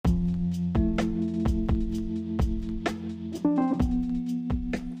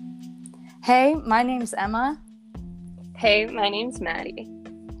Hey, my name's Emma. Hey, my name's Maddie.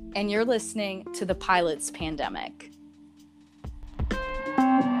 And you're listening to The Pilot's Pandemic.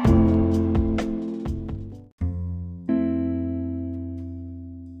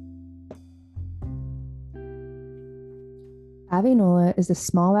 Avinola is a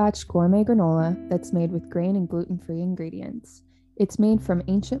small batch gourmet granola that's made with grain and gluten-free ingredients. It's made from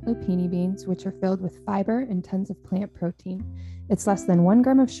ancient lupini beans, which are filled with fiber and tons of plant protein. It's less than 1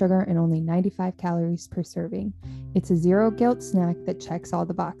 gram of sugar and only 95 calories per serving. It's a zero-guilt snack that checks all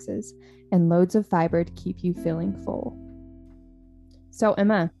the boxes, and loads of fiber to keep you feeling full. So,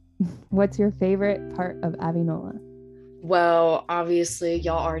 Emma, what's your favorite part of Avinola? Well, obviously,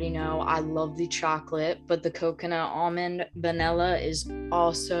 y'all already know I love the chocolate, but the coconut almond vanilla is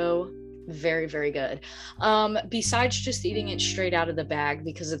also very, very good. Besides just eating it straight out of the bag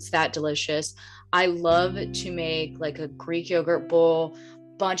because it's that delicious, I love to make like a Greek yogurt bowl,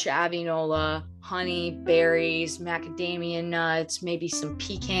 bunch of Avinola, honey, berries, macadamia nuts, maybe some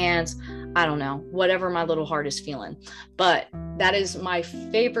pecans. I don't know, whatever my little heart is feeling. But that is my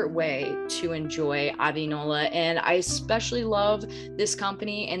favorite way to enjoy Avinola. And I especially love this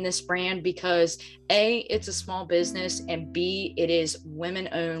company and this brand because A, it's a small business, and B, it is women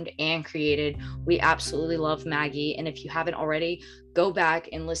owned and created. We absolutely love Maggie. And if you haven't already, go back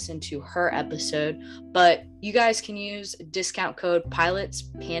and listen to her episode. But you guys can use discount code Pilots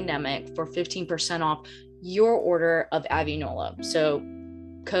Pandemic for 15% off your order of Avinola. So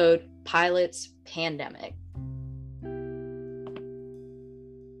code Pilots Pandemic.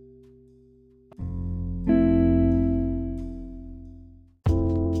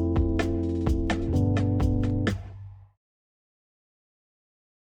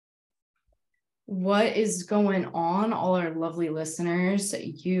 What is going on, all our lovely listeners?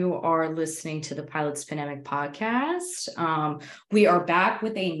 You are listening to the Pilots Pandemic podcast. We are back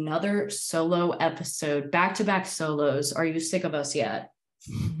with another solo episode, back-to-back solos. Are you sick of us yet?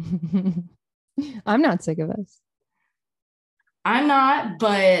 I'm not sick of us. I'm not,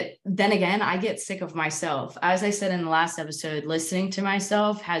 but then again, I get sick of myself. As I said in the last episode, listening to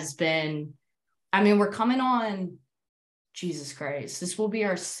myself has been, we're coming on, Jesus Christ, this will be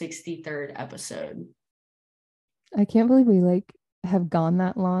our 63rd episode. I can't believe we have gone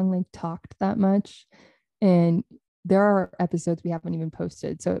that long, talked that much. And there are episodes we haven't even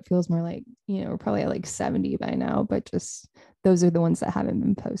posted. So it feels more like, we're probably at 70 by now, but just those are the ones that haven't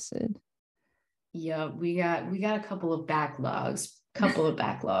been posted. Yeah, we got a couple of backlogs,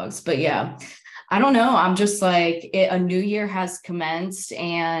 but yeah, I don't know. I'm just a new year has commenced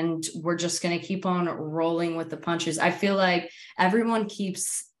and we're just going to keep on rolling with the punches. I feel like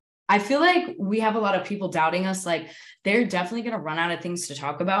we have a lot of people doubting us. They're definitely going to run out of things to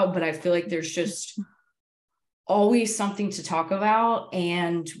talk about, but I feel like there's just always something to talk about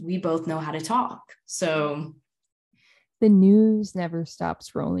and we both know how to talk. So the news never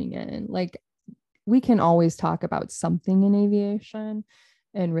stops rolling in. We can always talk about something in aviation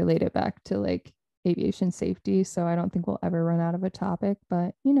and relate it back to aviation safety. So I don't think we'll ever run out of a topic,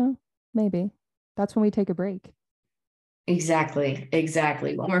 but maybe that's when we take a break. Exactly.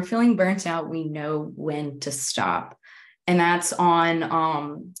 When we're feeling burnt out, we know when to stop. And that's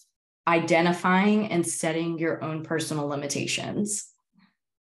on identifying and setting your own personal limitations.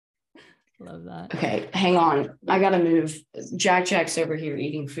 Love that. Okay, hang on. I gotta move. Jack's over here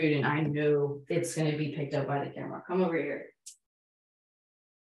eating food, and I know it's gonna be picked up by the camera. Come over here.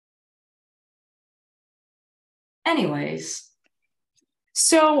 Anyways,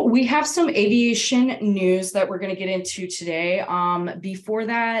 so we have some aviation news that we're gonna get into today. Before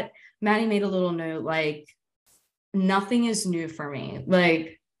that, Maddie made a little note, nothing is new for me.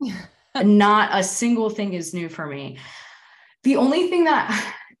 Not a single thing is new for me. The only thing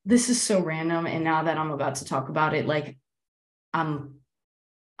that this is so random, and now that I'm about to talk about it, I'm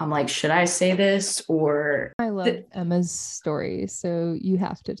should I say this? Or I love Emma's story, so you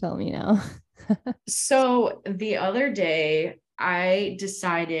have to tell me now. So the other day, I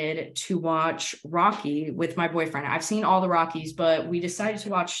decided to watch Rocky with my boyfriend. I've seen all the Rockies, but we decided to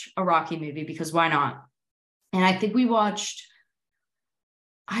watch a Rocky movie because why not? And I think we watched,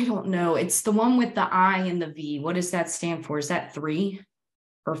 I don't know, it's the one with the I and the V. What does that stand for? Is that 3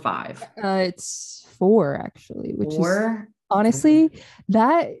 or 5? It's 4 actually, which 4? Is honestly,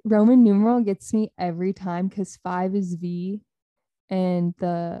 that Roman numeral gets me every time because 5 is V and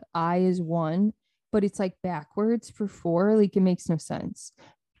the I is 1, but it's backwards for 4. It makes no sense.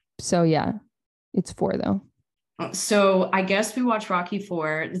 So yeah, it's 4 though. So I guess we watched Rocky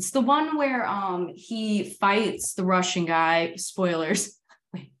 4. It's the one where he fights the Russian guy. Spoilers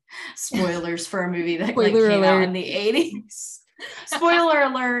for a movie that came out in the 80s. Spoiler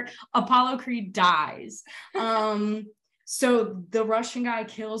alert, Apollo Creed dies. So the Russian guy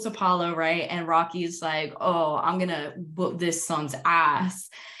kills Apollo, right? And Rocky's like, oh, I'm gonna whoop this son's ass.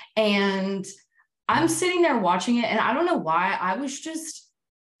 And I'm sitting there watching it, and I don't know why, I was just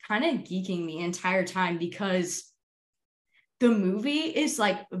kind of geeking the entire time because the movie is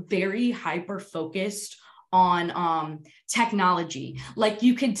like very hyper focused on technology. Like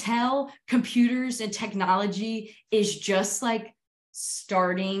you can tell computers and technology is just like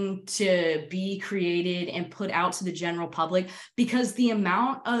starting to be created and put out to the general public, because the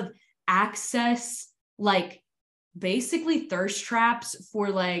amount of access, like basically thirst traps for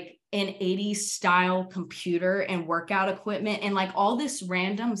like an 80s style computer and workout equipment and like all this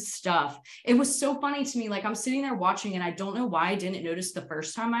random stuff. It was so funny to me. Like I'm sitting there watching, and I don't know why I didn't notice the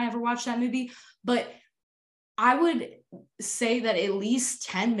first time I ever watched that movie, but I would say that at least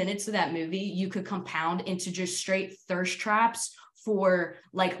 10 minutes of that movie you could compound into just straight thirst traps for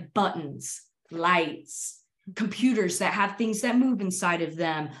like buttons, lights, computers that have things that move inside of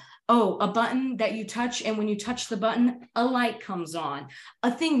them. Oh, a button that you touch, and when you touch the button, a light comes on.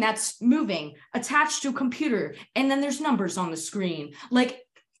 A thing that's moving attached to a computer, and then there's numbers on the screen. Like,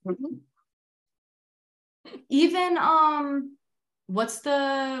 even what's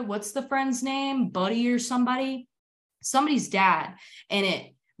the friend's name? Buddy or somebody's dad. And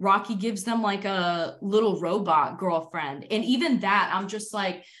Rocky gives them like a little robot girlfriend. And even that, I'm just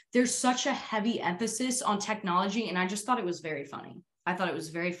like, there's such a heavy emphasis on technology. And I just thought it was very funny. I thought it was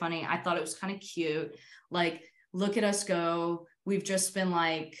very funny. I thought it was kind of cute. Like, look at us go. We've just been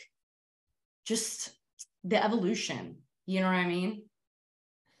like, just the evolution. You know what I mean?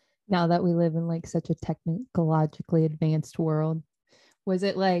 Now that we live in like such a technologically advanced world, was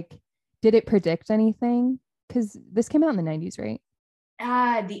it like, did it predict anything? Because this came out in the 90s, right?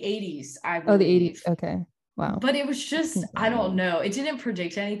 The 80s, I believe. Oh, the 80s. Okay. Wow. But it was just, I don't know. It didn't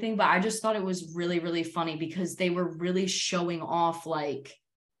predict anything, but I just thought it was really, really funny because they were really showing off like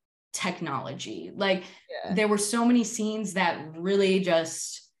technology. Like there were so many scenes that really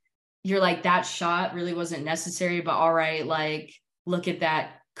just, you're like, that shot really wasn't necessary, but all right, like, look at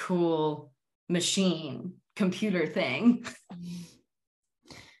that cool machine computer thing.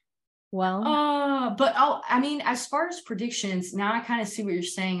 Well, but I mean, as far as predictions, now I kind of see what you're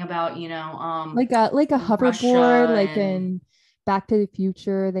saying about, like a hoverboard, like in Back to the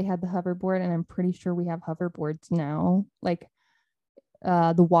Future, they had the hoverboard, and I'm pretty sure we have hoverboards now, like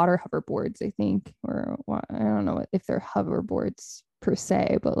the water hoverboards, I think, or I don't know if they're hoverboards per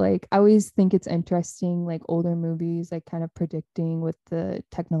se, but like I always think it's interesting, like older movies, like kind of predicting what the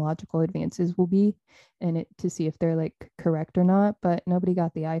technological advances will be and it to see if they're like correct or not, but nobody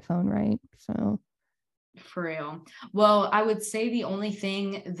got the iPhone right. So for real. Well, I would say the only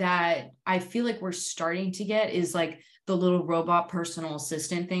thing that I feel like we're starting to get is like the little robot personal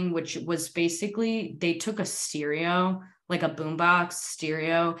assistant thing, which was basically they took a stereo, like a boombox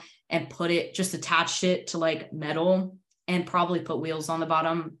stereo, and just attached it to like metal and probably put wheels on the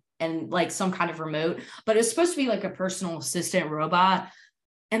bottom and like some kind of remote, but it's supposed to be like a personal assistant robot.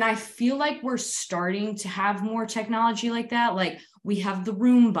 And I feel like we're starting to have more technology like that. Like we have the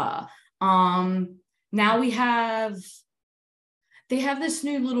Roomba. Now they have this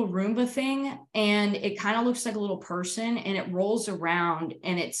new little Roomba thing, and it kind of looks like a little person, and it rolls around,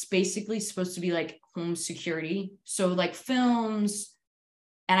 and it's basically supposed to be like home security. So like films,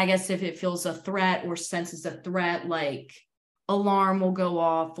 and I guess if it feels a threat or senses a threat, like alarm will go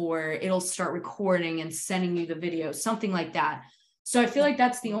off, or it'll start recording and sending you the video, something like that. So I feel like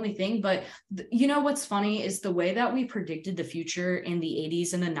that's the only thing. But you know what's funny is the way that we predicted the future in the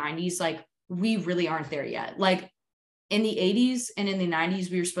 80s and the 90s, like we really aren't there yet. Like in the 80s and in the 90s,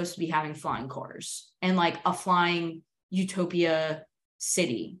 we were supposed to be having flying cars and like a flying utopia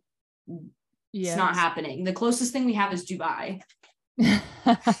city. Yes. It's not happening. The closest thing we have is Dubai.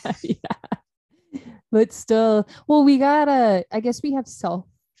 Yeah. But still, well, I guess we have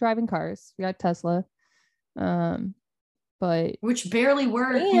self-driving cars. We got Tesla. But which barely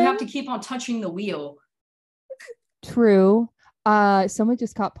work. You have to keep on touching the wheel. True. Someone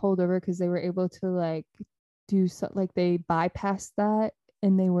just got pulled over because they were able to like do so, like they bypassed that,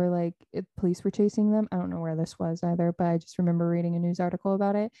 and they were like police were chasing them. I don't know where this was either, but I just remember reading a news article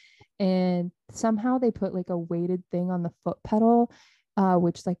about it. And somehow they put like a weighted thing on the foot pedal,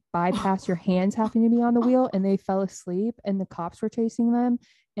 which like bypassed your hands having to be on the wheel, and they fell asleep, and the cops were chasing them.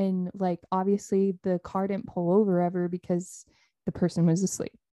 And like obviously the car didn't pull over ever because the person was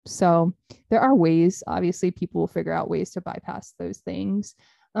asleep. So there are ways, obviously people will figure out ways to bypass those things.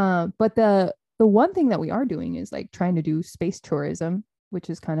 But the one thing that we are doing is like trying to do space tourism, which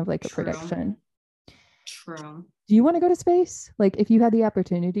is kind of like a prediction. True. Do you want to go to space? Like, if you had the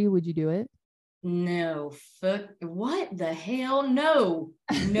opportunity, would you do it? No, fuck. What the hell? No,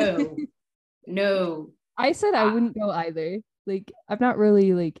 no, no. I said I wouldn't go either. Like, I'm not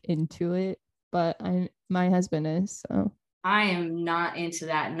really like into it, but my husband is, so. I am not into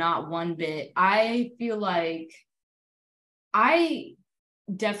that, not one bit. I feel like I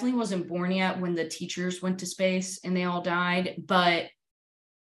definitely wasn't born yet when the teachers went to space and they all died, but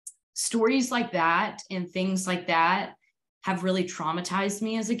stories like that and things like that have really traumatized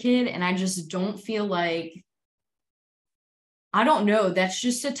me as a kid. And I just don't feel like, I don't know, that's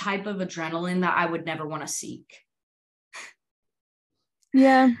just a type of adrenaline that I would never want to seek.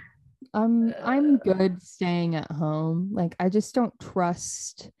 Yeah, I'm good staying at home. Like, I just don't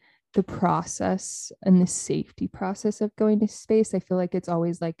trust the process and the safety process of going to space. I feel like it's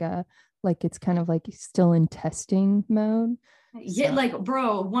always like it's kind of like still in testing mode. Yeah, So, like,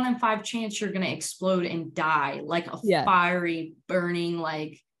 bro, 1 in 5 chance you're gonna explode and die, like a yeah. fiery, burning,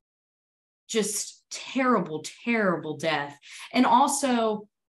 like just terrible, terrible death. And also,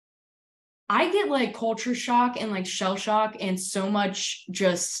 I get like culture shock and like shell shock and so much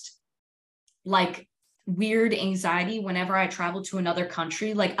just like weird anxiety whenever I travel to another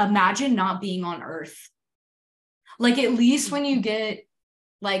country. Like, imagine not being on Earth. Like, at least when you get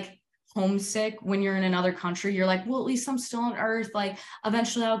like homesick when you're in another country, you're like, well, at least I'm still on Earth. Like,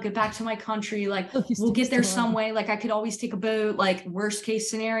 eventually I'll get back to my country. Like, we'll get there some way. Like, I could always take a boat. Like, worst case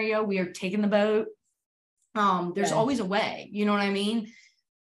scenario, we are taking the boat. There's always a way. You know what I mean?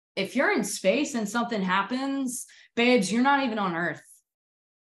 If you're in space and something happens, babes, you're not even on Earth.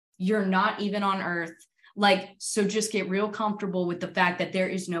 You're not even on Earth. Like, so just get real comfortable with the fact that there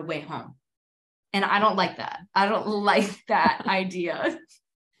is no way home. And I don't like that. I don't like that idea.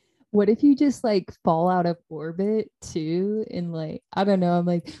 What if you just like fall out of orbit too? And like, I don't know. I'm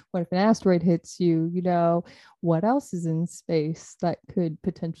like, what if an asteroid hits you? You know, what else is in space that could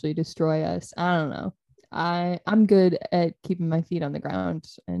potentially destroy us? I don't know. I'm good at keeping my feet on the ground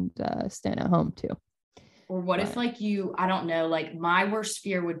and staying at home too. Or what if like I don't know, like my worst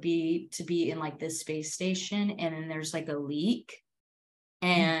fear would be to be in like this space station and then there's like a leak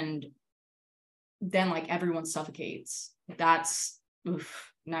and then like everyone suffocates. That's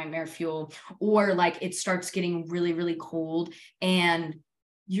nightmare fuel. Or like it starts getting really, really cold and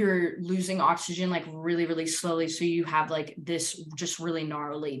you're losing oxygen like really, really slowly. So you have like this just really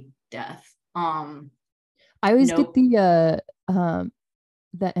gnarly death. I always get the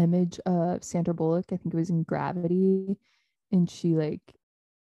image of Sandra Bullock. I think it was in Gravity, and she like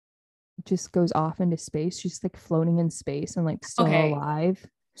just goes off into space. She's like floating in space and like still alive.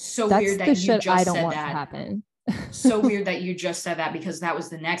 So that's weird that you just I don't said want that. To happen. So weird that you just said that, because that was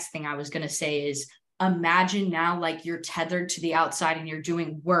the next thing I was going to say is imagine now like you're tethered to the outside and you're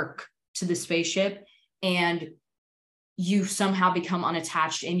doing work to the spaceship and you somehow become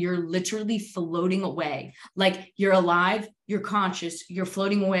unattached and you're literally floating away. Like you're alive, you're conscious, you're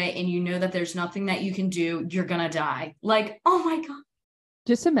floating away and you know that there's nothing that you can do. You're going to die. Like, oh my God.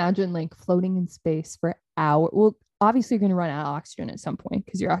 Just imagine like floating in space for hours. Well, obviously you're going to run out of oxygen at some point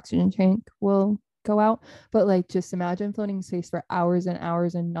because your oxygen tank will go out. But like, just imagine floating in space for hours and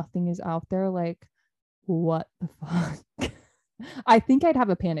hours and nothing is out there. Like, what the fuck? I think I'd have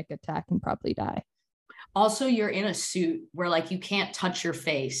a panic attack and probably die. Also, you're in a suit where like you can't touch your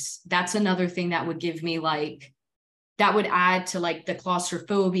face. That's another thing that would give me like, that would add to like the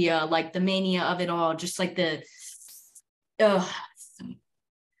claustrophobia, like the mania of it all, just like the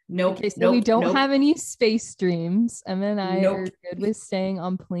nope. Okay, so we don't have any space dreams. Emma and I are good with staying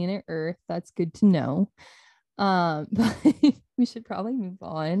on planet Earth. That's good to know. But we should probably move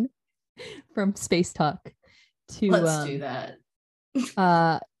on from space talk to let's do that.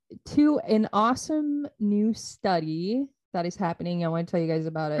 To an awesome new study that is happening. I want to tell you guys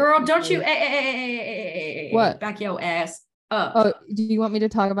about it. Girl, don't you what? Back your ass up. Oh, do you want me to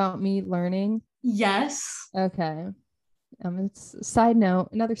talk about me learning? Yes. Okay. It's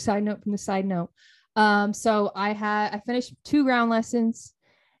another side note from the side note. So I finished 2 ground lessons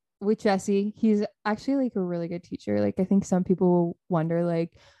with Jesse. He's actually like a really good teacher. Like I think some people wonder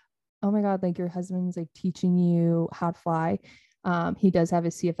like, oh my God, like your husband's like teaching you how to fly. He does have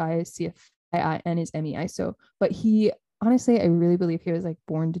his CFI, CFII, and his MEI. So, but he honestly, I really believe he was like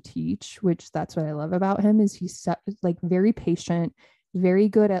born to teach, which that's what I love about him is he's like very patient, very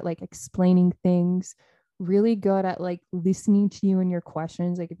good at like explaining things, really good at like listening to you and your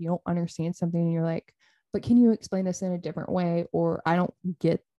questions. Like if you don't understand something and you're like, but can you explain this in a different way? Or I don't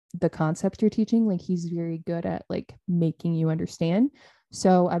get the concept you're teaching. Like he's very good at like making you understand.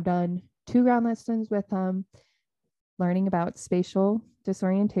 So I've done 2 ground lessons with him. learning about spatial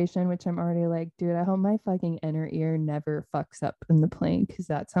disorientation, which I'm already like, dude, I hope my fucking inner ear never fucks up in the plane because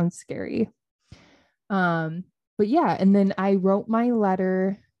that sounds scary. But yeah, and then I wrote my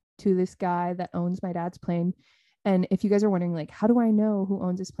letter to this guy that owns my dad's plane. And if you guys are wondering, like, how do I know who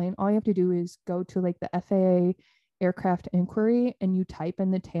owns this plane? All you have to do is go to like the FAA aircraft inquiry and you type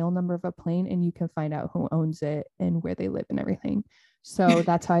in the tail number of a plane and you can find out who owns it and where they live and everything. So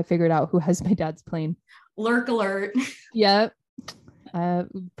that's how I figured out who has my dad's plane. Lurk alert. Yep.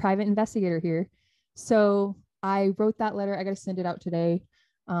 Private investigator here. So I wrote that letter. I got to send it out today.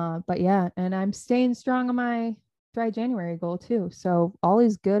 But yeah, and I'm staying strong on my dry January goal too. So all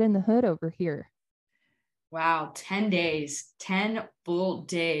is good in the hood over here. Wow, 10 days, 10 full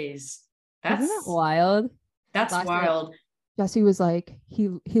days. That's Isn't that wild? That's Last wild. night, Jesse was like, he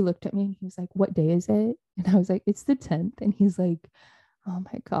looked at me and he was like, what day is it? And I was like, it's the 10th. And he's like, oh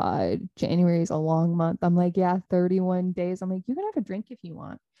my God, January is a long month. I'm like, yeah, 31 days. I'm like, you can have a drink if you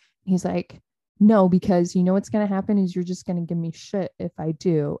want. He's like, no, because you know what's going to happen is you're just going to give me shit if I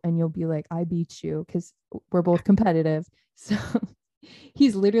do. And you'll be like, I beat you because we're both competitive. So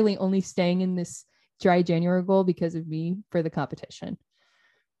he's literally only staying in this dry January goal because of me for the competition.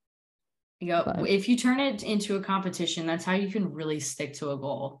 Yeah, But if you turn it into a competition, that's how you can really stick to a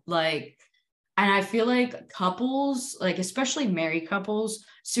goal. Like, and I feel like couples, like especially married couples,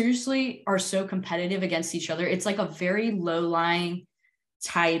 seriously are so competitive against each other. It's like a very low-lying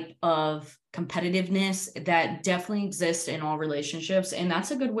type of competitiveness that definitely exists in all relationships. And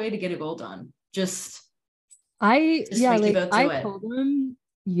that's a good way to get a goal done. I it. told him,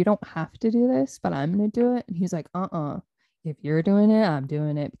 you don't have to do this, but I'm going to do it. And he's like, if you're doing it, I'm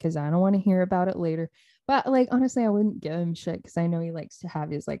doing it because I don't want to hear about it later. But like, honestly, I wouldn't give him shit because I know he likes to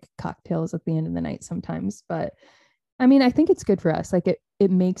have his like cocktails at the end of the night sometimes. But I mean, I think it's good for us. Like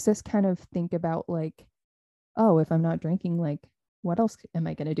it makes us kind of think about like, oh, if I'm not drinking, like what else am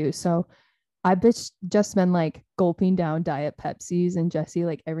I going to do? So I've just been like gulping down diet Pepsis, and Jesse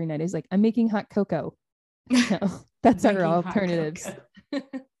like every night is like, I'm making hot cocoa. So that's our alternatives.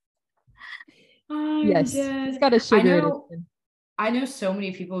 Yes, it's got a sugar. I know so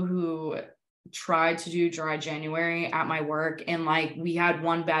many people who tried to do dry January at my work, and like we had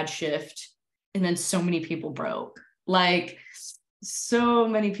one bad shift, and then so many people broke. Like so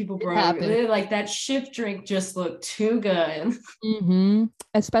many people broke. Like that shift drink just looked too good. Mm-hmm.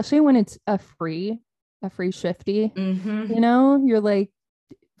 Especially when it's a free shifty. Mm-hmm. You know, you're like,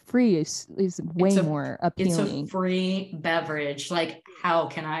 free is way more appealing. It's a free beverage. Like how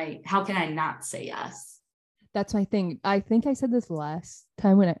can I not say yes? That's my thing. I think I said this last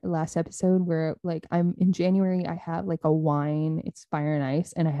episode where like I'm in January, I have like a wine, it's Fire and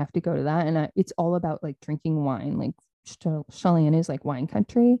Ice, and I have to go to that. And it's all about like drinking wine. Like Chelan is like wine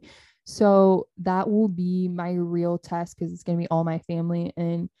country. So that will be my real test because it's going to be all my family.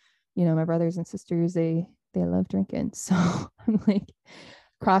 And, you know, my brothers and sisters, they love drinking. So I'm like,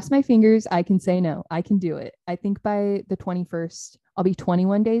 cross my fingers. I can say no. I can do it. I think by the 21st, I'll be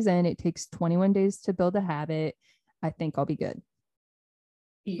 21 days in. It takes 21 days to build a habit. I think I'll be good.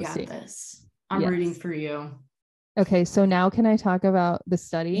 You got this. I'm rooting for you. Okay, so now can I talk about the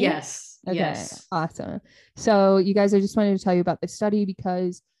study? Yes. Okay, yes. Awesome. So you guys, I just wanted to tell you about the study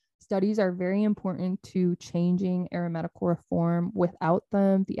because studies are very important to changing aeromedical reform. Without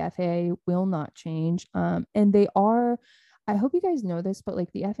them, the FAA will not change. And they are, I hope you guys know this, but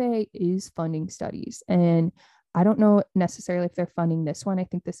like the FAA is funding studies, and I don't know necessarily if they're funding this one. I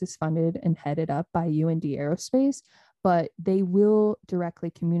think this is funded and headed up by UND Aerospace, but they will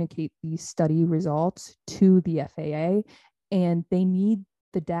directly communicate these study results to the FAA, and they need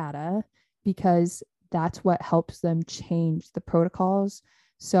the data because that's what helps them change the protocols.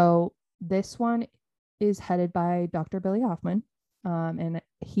 So this one is headed by Dr. Billy Hoffman. And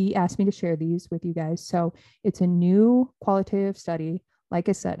he asked me to share these with you guys. So it's a new qualitative study, like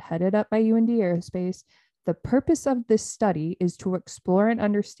I said, headed up by UND Aerospace. The purpose of this study is to explore and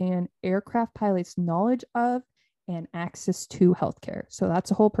understand aircraft pilots' knowledge of and access to healthcare. So that's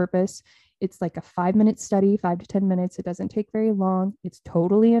the whole purpose. It's like a 5-minute study, 5 to 10 minutes. It doesn't take very long. It's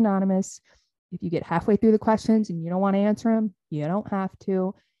totally anonymous. If you get halfway through the questions and you don't want to answer them, you don't have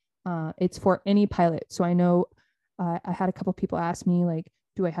to. It's for any pilot. So I know I had a couple people ask me, like,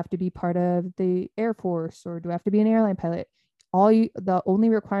 do I have to be part of the Air Force or do I have to be an airline pilot? The only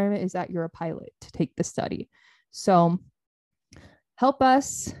requirement is that you're a pilot to take the study. So help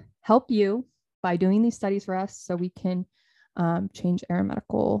us help you by doing these studies for us so we can change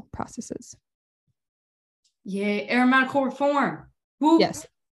aeromedical processes. Yeah, aeromedical reform. Woo. Yes.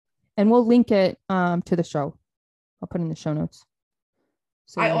 And we'll link it to the show. I'll put in the show notes.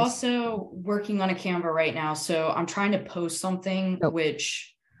 So I yes. also working on a Canva right now, so I'm trying to post something,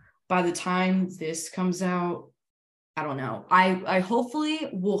 which by the time this comes out, I don't know. I hopefully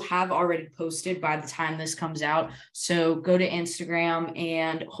will have already posted by the time this comes out. So go to Instagram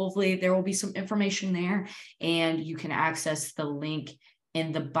and hopefully there will be some information there and you can access the link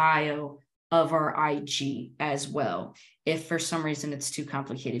in the bio of our IG as well. If for some reason it's too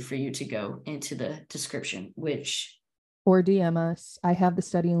complicated for you to go into the description, which or DM us. I have the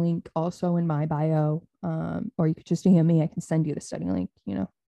study link also in my bio. Or you could just DM me. I can send you the study link.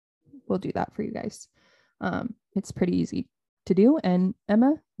 We'll do that for you guys. It's pretty easy to do. And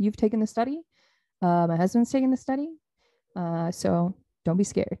Emma, you've taken the study. My husband's taken the study. So don't be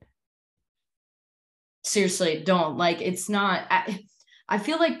scared. Seriously, don't. Like, it's not. I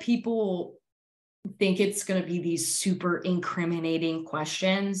feel like people think it's going to be these super incriminating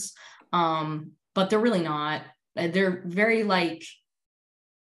questions, but they're really not. They're very like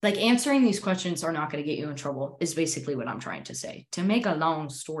answering these questions are not going to get you in trouble is basically what I'm trying to say, to make a long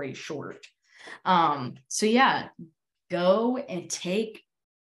story short. So yeah, go and take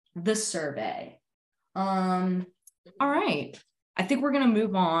the survey. All right. I think we're going to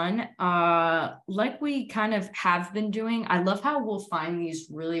move on. Like we kind of have been doing. I love how we'll find these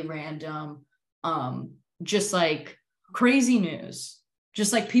really random, just like crazy news,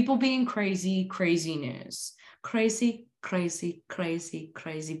 just like people being crazy news, crazy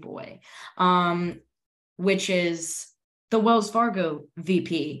boy, which is the Wells Fargo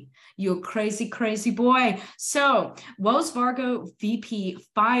VP. You crazy boy. So Wells Fargo VP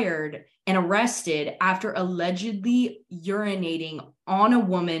fired and arrested after allegedly urinating on a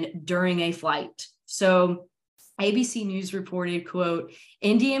woman during a flight. So ABC News reported, quote,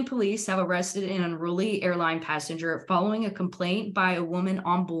 Indian police have arrested an unruly airline passenger following a complaint by a woman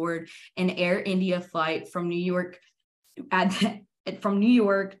on board an Air India flight from New York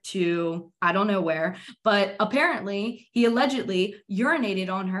to I don't know where, but apparently he allegedly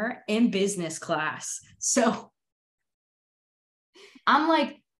urinated on her in business class. So I'm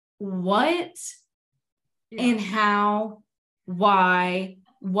like, what and how, why,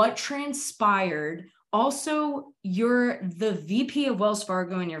 what transpired? Also, you're the VP of Wells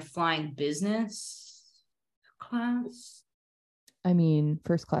Fargo and you're flying business class. I mean,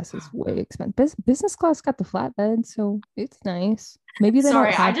 first class is way expensive. Business class got the flatbed, so it's nice. Maybe they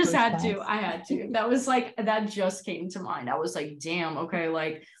Sorry, don't have I just had class. to. I had to. That was like, that just came to mind. I was like, damn, okay,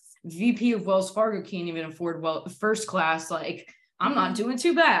 like VP of Wells Fargo can't even afford first class. Like, I'm not doing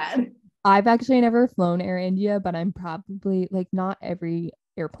too bad. I've actually never flown Air India, but I'm probably like, not every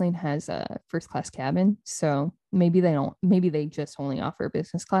airplane has a first class cabin. So maybe they just only offer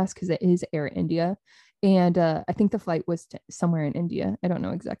business class because it is Air India. And I think the flight was somewhere in India. I don't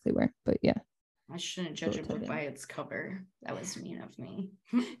know exactly where, but yeah. I shouldn't judge a book by its cover. That was mean of me.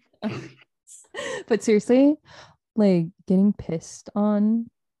 But seriously, like getting pissed on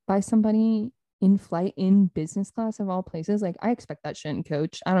by somebody in flight in business class of all places, like I expect that shit in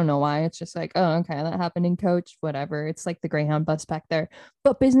coach. I don't know why. It's just like, oh, okay, that happened in coach, whatever. It's like the Greyhound bus back there.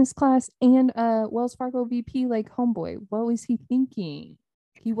 But business class and Wells Fargo VP, like homeboy, what was he thinking?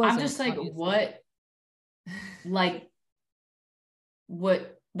 He wasn't. I'm just like, obviously.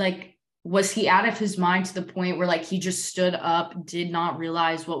 What was he out of his mind to the point where like he just stood up, did not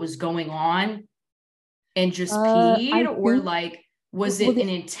realize what was going on and just peed, or like was it an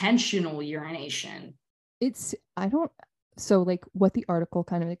intentional urination? So like what the article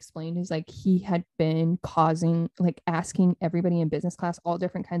kind of explained is like he had been asking everybody in business class all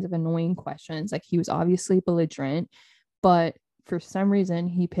different kinds of annoying questions. Like he was obviously belligerent, but for some reason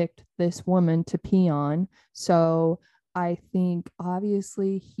he picked this woman to pee on. So I think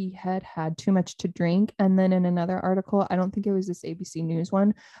obviously he had too much to drink. And then in another article, I don't think it was this ABC News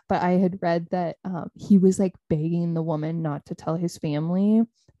one, but I had read that he was like begging the woman not to tell his family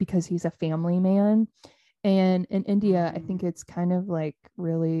because he's a family man. And in India, I think it's kind of like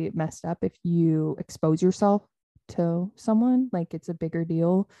really messed up if you expose yourself to someone. Like it's a bigger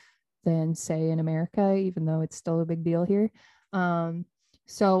deal than say in America, even though it's still a big deal here.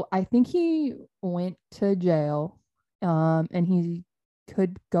 So I think he went to jail, and he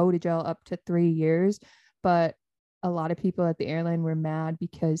could go to jail up to 3 years, but a lot of people at the airline were mad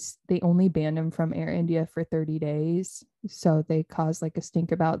because they only banned him from Air India for 30 days. So they caused like a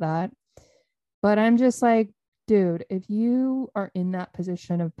stink about that. But I'm just like, dude, if you are in that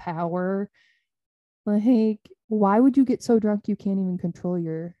position of power, like, why would you get so drunk you can't even control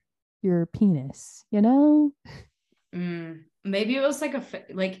your penis, you know? Maybe it was like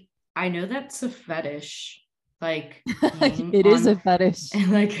I know that's a fetish. Like it is a fetish.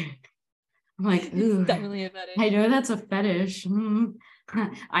 And like I'm like, ooh, it's definitely a fetish. I know that's a fetish.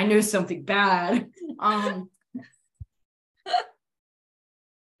 I know something bad.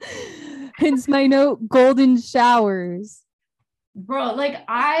 Hence my note, golden showers. Bro, like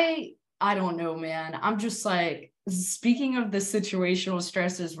I don't know, man. I'm just like, speaking of the situational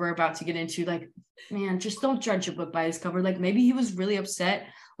stresses we're about to get into, like, man, just don't judge a book by its cover. Like, maybe he was really upset,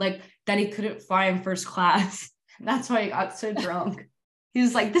 like, that he couldn't fly in first class. That's why he got so drunk. He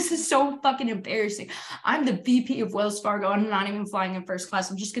was like, this is so fucking embarrassing. I'm the VP of Wells Fargo. I'm not even flying in first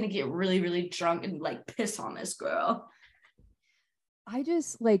class. I'm just gonna get really, really drunk and like piss on this girl. I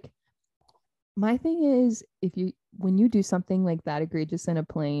just like, my thing is, when you do something like that egregious in a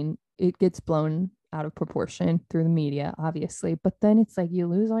plane, it gets blown out of proportion through the media, obviously, but then it's like you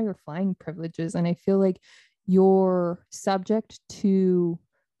lose all your flying privileges, and I feel like you're subject to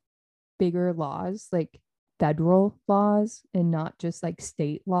bigger laws, like federal laws, and not just like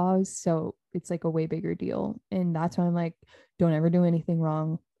state laws. So it's like a way bigger deal, and that's why I'm like, don't ever do anything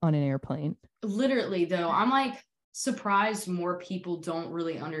wrong on an airplane. Literally, though, I'm like surprised more people don't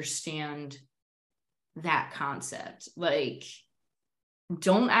really understand that concept. Like,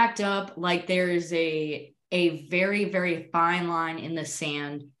 don't act up. Like, there is a very, very fine line in the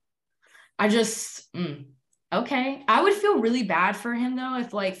sand. I just okay. I would feel really bad for him though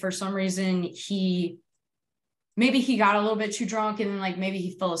if like for some reason maybe he got a little bit too drunk and then like maybe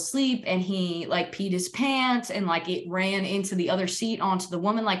he fell asleep and he like peed his pants and like it ran into the other seat onto the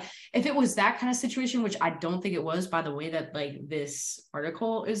woman. Like, if it was that kind of situation, which I don't think it was by the way that like this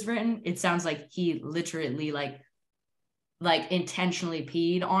article is written, it sounds like he literally like intentionally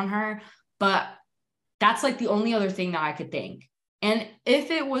peed on her. But that's like the only other thing that I could think. And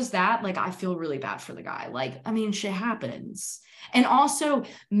if it was that, like, I feel really bad for the guy. Like, I mean, shit happens. And also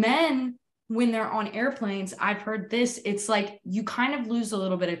men, when they're on airplanes, I've heard this, it's like you kind of lose a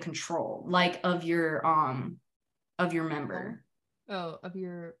little bit of control, like of your member. Oh, of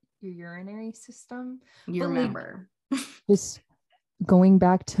your urinary system. Your But, member. Like, just going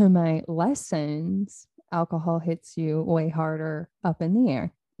back to my lessons, alcohol hits you way harder up in the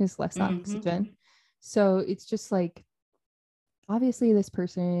air. There's less oxygen. So it's just like, obviously this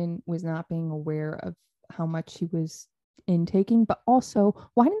person was not being aware of how much he was intaking, but also,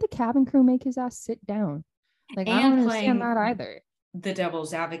 why didn't the cabin crew make his ass sit down? Like, I don't understand that either. The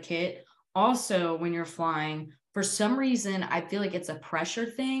devil's advocate. Also, when you're flying, for some reason, I feel like it's a pressure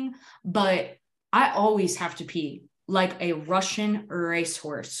thing, but I always have to pee like a Russian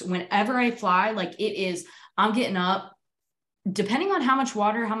racehorse. Whenever I fly, like I'm getting up, depending on how much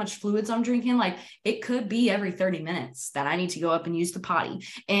water, how much fluids I'm drinking, like it could be every 30 minutes that I need to go up and use the potty.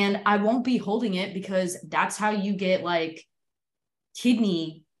 And I won't be holding it because that's how you get like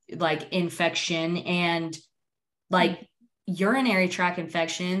kidney like infection and like urinary tract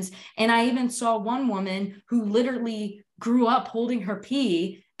infections. And I even saw one woman who literally grew up holding her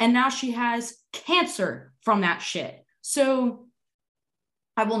pee and now she has cancer from that shit. So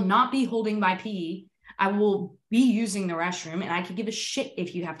I will not be holding my pee. I will be using the restroom, and I could give a shit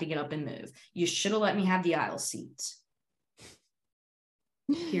if you have to get up and move. You should have let me have the aisle seat.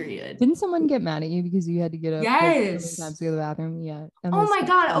 Period. Didn't someone get mad at you because you had to get up yes times to go to the bathroom? Yeah. Oh my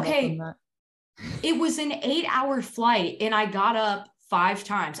god. Okay. It was an 8-hour flight and I got up 5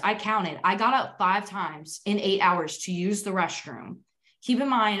 times. I counted. I got up 5 times in 8 hours to use the restroom. Keep in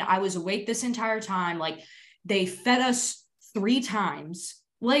mind, I was awake this entire time. Like, they fed us 3 times.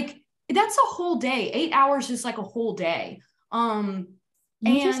 Like, that's a whole day. 8 hours is like a whole day. You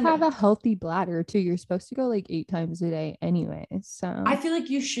just have a healthy bladder too. You're supposed to go like 8 times a day anyway. So I feel like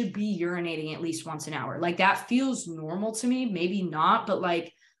you should be urinating at least once an hour. Like, that feels normal to me. Maybe not, but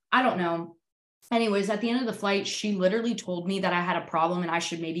like, I don't know. Anyways, at the end of the flight, she literally told me that I had a problem and I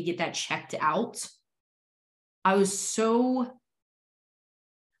should maybe get that checked out. I was so,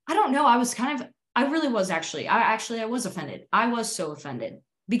 I don't know. I was kind of, I really was actually, I was offended. I was so offended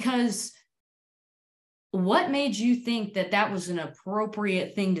because what made you think that that was an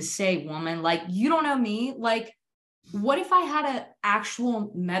appropriate thing to say, woman? Like, you don't know me. Like, what if I had an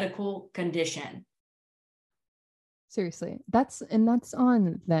actual medical condition? Seriously, that's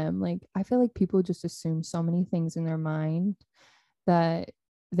on them. Like, I feel like people just assume so many things in their mind that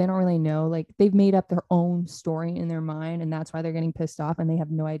they don't really know. Like, they've made up their own story in their mind, and that's why they're getting pissed off and they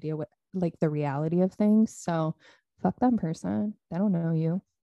have no idea what like the reality of things. So fuck that person. They don't know you.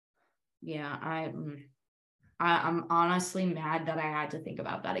 Yeah, I'm honestly mad that I had to think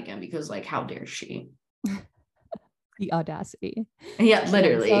about that again because, like, how dare she? The audacity. Yeah,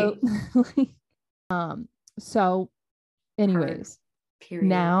 literally. So anyways,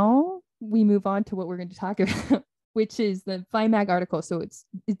 now we move on to what we're going to talk about, which is the FlyMag article. So it's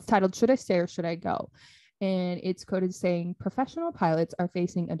titled "Should I Stay or Should I Go?" And it's quoted saying, professional pilots are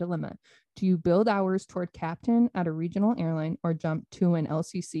facing a dilemma. Do you build hours toward captain at a regional airline or jump to an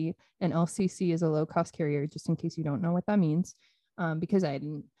LCC? An LCC is a low-cost carrier, just in case you don't know what that means, because I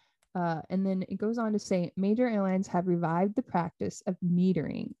didn't. And then it goes on to say, major airlines have revived the practice of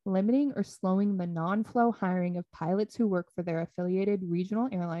metering, limiting or slowing the non-flow hiring of pilots who work for their affiliated regional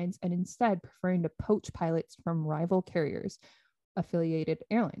airlines, and instead preferring to poach pilots from rival carriers, affiliated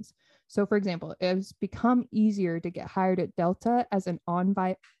airlines. So, for example, it has become easier to get hired at Delta as an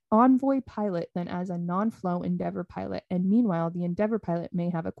envoy pilot than as a non-flow Endeavor pilot. And meanwhile, the Endeavor pilot may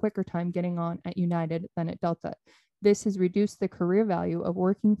have a quicker time getting on at United than at Delta. This has reduced the career value of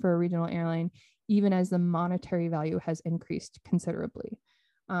working for a regional airline, even as the monetary value has increased considerably.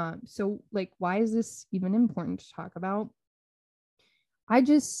 So, like, why is this even important to talk about? I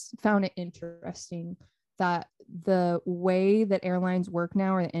just found it interesting that the way that airlines work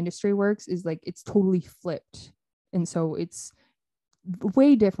now, or the industry works, is like it's totally flipped. And so it's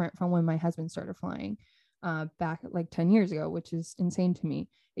way different from when my husband started flying back like 10 years ago, which is insane to me.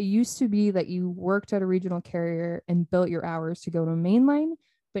 It used to be that you worked at a regional carrier and built your hours to go to a mainline,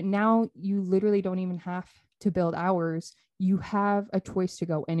 but now you literally don't even have to build hours. You have a choice to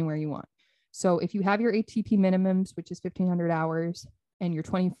go anywhere you want. So if you have your ATP minimums, which is 1,500 hours, and you're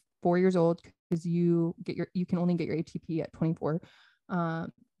 24 years old, because you can only get your ATP at 24,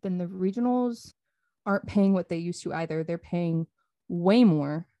 then the regionals aren't paying what they used to either. They're paying way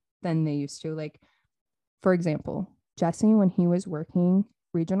more than they used to. Like, for example, Jesse, when he was working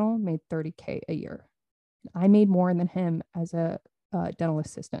regional, made $30K a year. I made more than him as a dental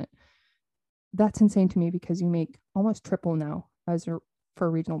assistant. That's insane to me, because you make almost triple now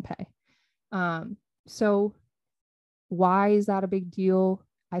for regional pay. So why is that a big deal?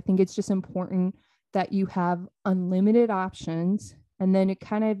 I think it's just important that you have unlimited options, and then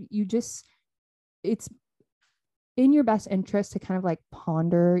it's in your best interest to kind of like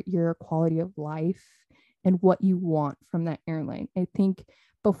ponder your quality of life and what you want from that airline. I think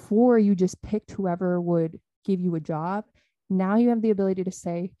before you just picked whoever would give you a job, now you have the ability to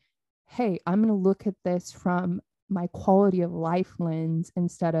say, hey, I'm going to look at this from my quality of life lens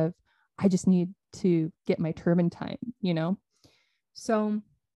instead of I just need to get my turbine time, So,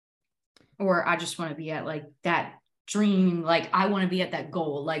 or I just want to be at like that dream, like I want to be at that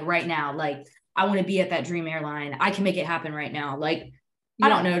goal, like right now, like I want to be at that dream airline. I can make it happen right now. Like, yeah. I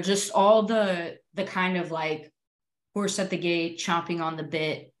don't know, just all the kind of like horse at the gate, chomping on the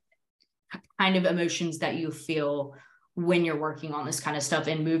bit kind of emotions that you feel when you're working on this kind of stuff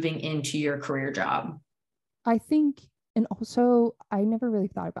and moving into your career job. I think, and also I never really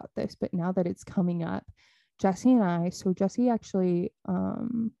thought about this, but now that it's coming up, Jesse actually,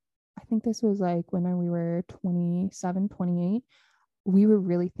 I think this was like when we were 27, 28, we were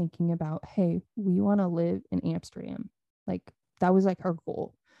really thinking about, hey, we want to live in Amsterdam. Like that was like our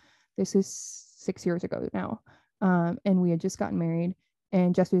goal. This is 6 years ago now. And we had just gotten married,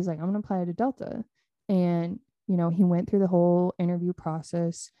 and Jesse was like, I'm going to apply to Delta. And, he went through the whole interview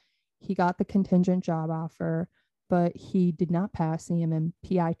process. He got the contingent job offer, but he did not pass the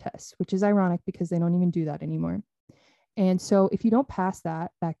MMPI test, which is ironic because they don't even do that anymore. And so if you don't pass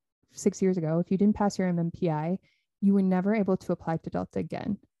that back 6 years ago, if you didn't pass your MMPI, you were never able to apply to Delta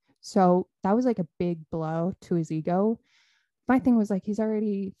again. So that was like a big blow to his ego. My thing was like, he's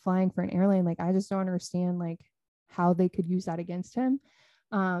already flying for an airline. Like, I just don't understand like how they could use that against him.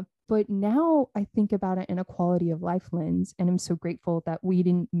 But now I think about it in a quality of life lens, and I'm so grateful that we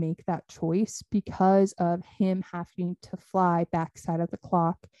didn't make that choice because of him having to fly backside of the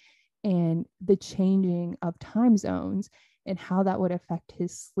clock and the changing of time zones and how that would affect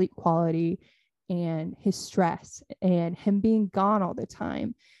his sleep quality and his stress and him being gone all the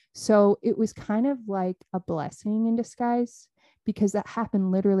time. So it was kind of like a blessing in disguise, because that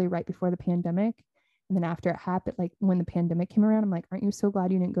happened literally right before the pandemic. And then after it happened, like when the pandemic came around, I'm like, aren't you so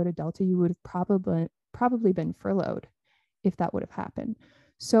glad you didn't go to Delta? You would have probably been furloughed if that would have happened.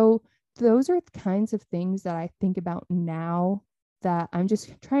 So those are the kinds of things that I think about now that I'm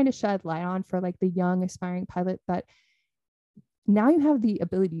just trying to shed light on for like the young aspiring pilot. But now you have the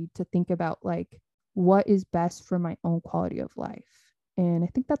ability to think about like what is best for my own quality of life. And I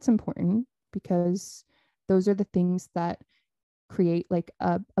think that's important, because those are the things that create like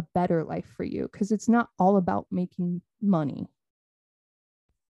a better life for you, because it's not all about making money.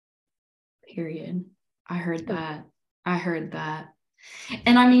 Period. I heard that.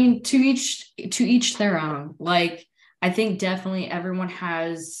 And I mean, to each their own. Like, I think definitely everyone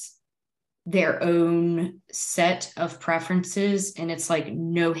has their own set of preferences, and it's like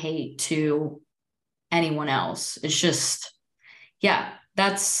no hate to anyone else. It's just, yeah,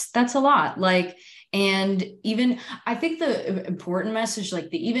 that's a lot. Like, And even I think the important message, like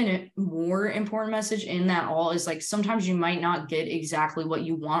the even more important message in that all is like sometimes you might not get exactly what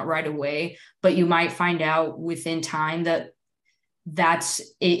you want right away, but you might find out within time that that's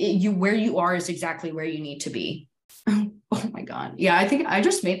you where you are is exactly where you need to be. Oh my God. Yeah, I think I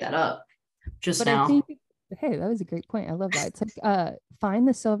just made that up just now. I think, hey, that was a great point. I love that. It's like find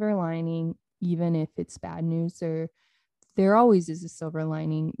the silver lining, even if it's bad news, or there always is a silver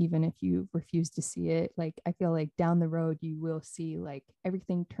lining, even if you refuse to see it. Like, I feel like down the road, you will see like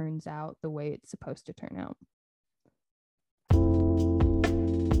everything turns out the way it's supposed to turn out.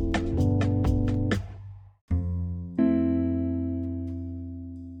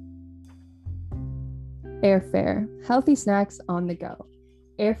 Airfare, healthy snacks on the go.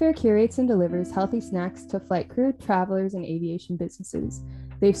 Airfare curates and delivers healthy snacks to flight crew, travelers, and aviation businesses.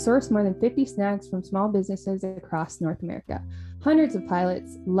 They've sourced more than 50 snacks from small businesses across North America. Hundreds of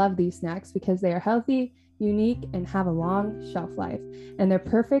pilots love these snacks because they are healthy, unique, and have a long shelf life. And they're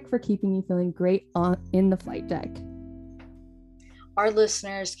perfect for keeping you feeling great in the flight deck. Our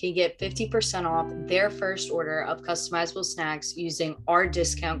listeners can get 50% off their first order of customizable snacks using our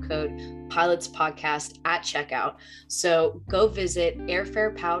discount code PILOTSPODCAST at checkout. So go visit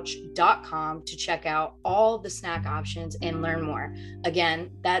airfarepouch.com to check out all the snack options and learn more.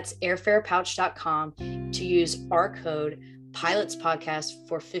 Again, that's airfarepouch.com to use our code PILOTSPODCAST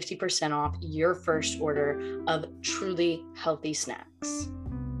for 50% off your first order of truly healthy snacks.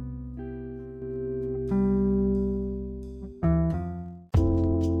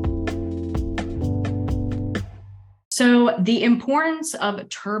 So the importance of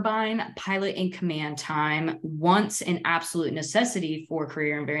turbine pilot in command time, once an absolute necessity for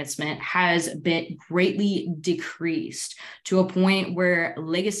career advancement, has been greatly decreased to a point where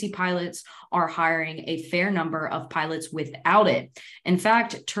legacy pilots are hiring a fair number of pilots without it. In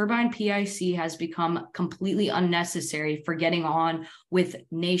fact, turbine PIC has become completely unnecessary for getting on with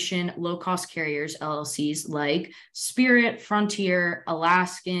nation low-cost carriers, LLCs, like Spirit, Frontier,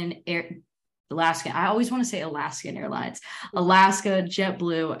 I always want to say Alaskan Airlines, Alaska,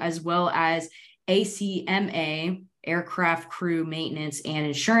 JetBlue, as well as ACMA, aircraft crew maintenance and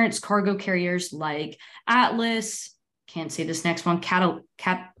insurance cargo carriers like Atlas. Can't say this next one. Kalitta.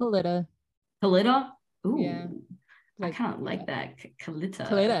 Ooh. Yeah. I kind of like that. Kalitta.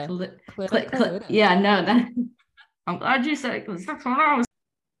 Kalitta. Yeah, no, that I'm glad you said it because that's what I was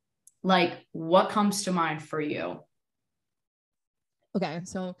like. What comes to mind for you? Okay,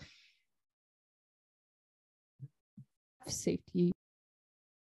 so safety,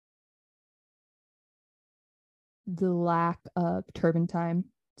 the lack of turbine time,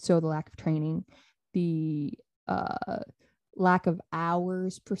 so the lack of training, the lack of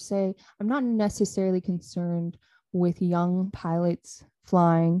hours per se. I'm not necessarily concerned with young pilots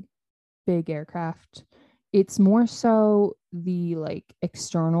flying big aircraft. It's more so the like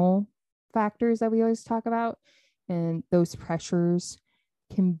external factors that we always talk about, and those pressures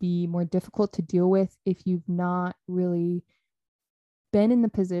can be more difficult to deal with if you've not really been in the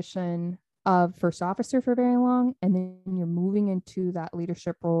position of first officer for very long, and then you're moving into that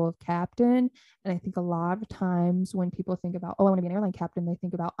leadership role of captain. And I think a lot of times when people think about, oh, I want to be an airline captain, they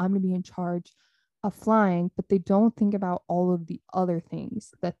think about, I'm going to be in charge of flying, but they don't think about all of the other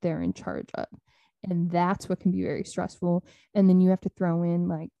things that they're in charge of. And that's what can be very stressful. And then you have to throw in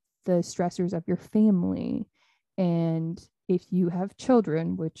like the stressors of your family. And if you have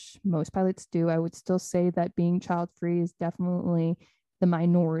children, which most pilots do, I would still say that being child-free is definitely the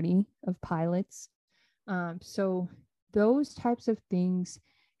minority of pilots. So those types of things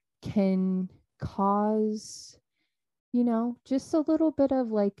can cause, just a little bit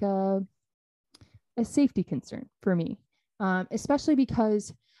of like a safety concern for me, especially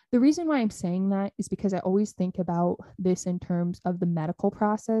because the reason why I'm saying that is because I always think about this in terms of the medical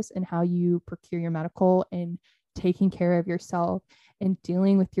process and how you procure your medical and taking care of yourself and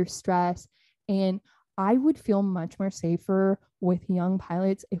dealing with your stress. And I would feel much more safer with young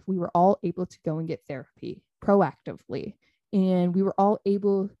pilots if we were all able to go and get therapy proactively, and we were all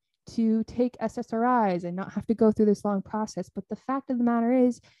able to take SSRIs and not have to go through this long process. But the fact of the matter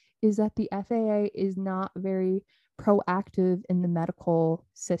is that the FAA is not very proactive in the medical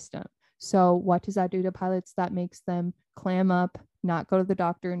system. So what does that do to pilots? That makes them clam up, not go to the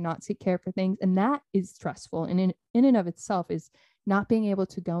doctor, not seek care for things. And that is stressful. And in and of itself is not being able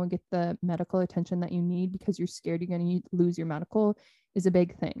to go and get the medical attention that you need because you're scared you're going to lose your medical is a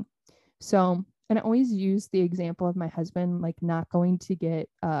big thing. So, and I always use the example of my husband, like not going to get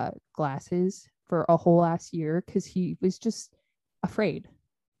glasses for a whole last year because he was just afraid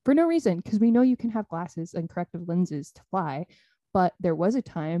for no reason, because we know you can have glasses and corrective lenses to fly. But there was a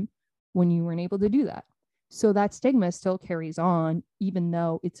time when you weren't able to do that. So that stigma still carries on, even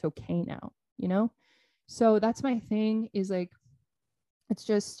though it's okay now, you know? So that's my thing, is like, it's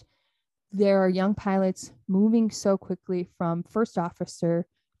just, there are young pilots moving so quickly from first officer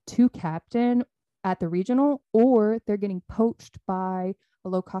to captain at the regional, or they're getting poached by a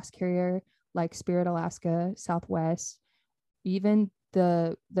low cost carrier like Spirit Alaska, Southwest, even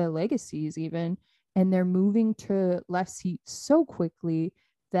the legacies even, and they're moving to left seat so quickly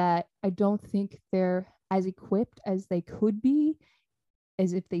that I don't think they're as equipped as they could be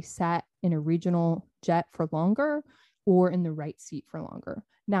as if they sat in a regional jet for longer or in the right seat for longer.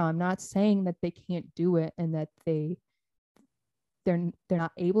 Now, I'm not saying that they can't do it and that they're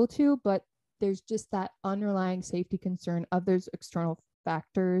not able to, but there's just that underlying safety concern of those external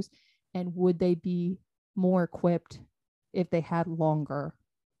factors, and would they be more equipped if they had longer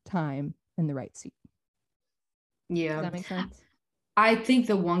time in the right seat? Yeah. Does that make sense? I think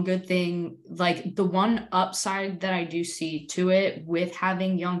the one good thing, like the one upside that I do see to it with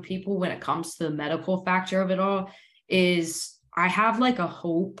having young people when it comes to the medical factor of it all, is I have like a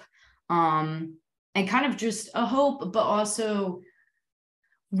hope, and kind of just a hope, but also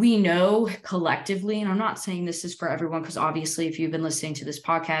we know collectively, and I'm not saying this is for everyone, because obviously if you've been listening to this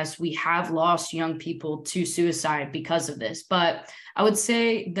podcast, we have lost young people to suicide because of this. But I would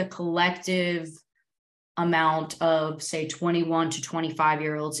say the collective amount of, say, 21 to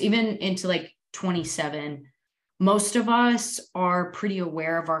 25-year-olds, even into like 27, most of us are pretty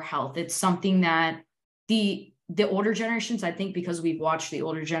aware of our health. It's something that the older generations, I think, because we've watched the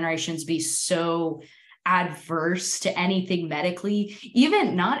older generations be so adverse to anything medically,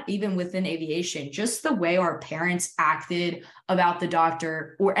 even not even within aviation, just the way our parents acted about the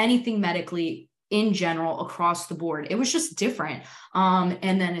doctor or anything medically in general across the board. It was just different.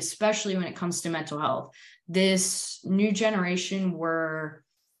 And then especially when it comes to mental health, this new generation were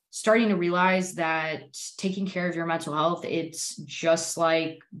starting to realize that taking care of your mental health, it's just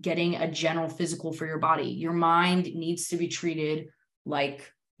like getting a general physical for your body. Your mind needs to be treated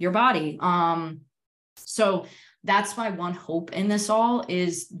like your body. So that's my one hope in this all,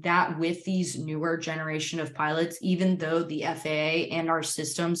 is that with these newer generation of pilots, even though the FAA and our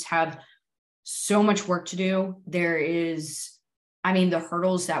systems have so much work to do, there is, I mean, the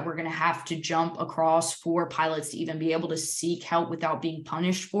hurdles that we're going to have to jump across for pilots to even be able to seek help without being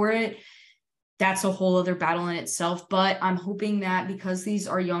punished for it, that's a whole other battle in itself. But I'm hoping that because these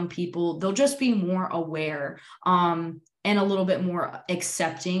are young people, they'll just be more aware, and a little bit more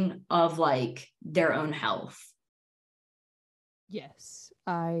accepting of like their own health. Yes,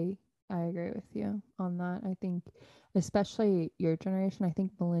 I agree with you on that. I think especially your generation, I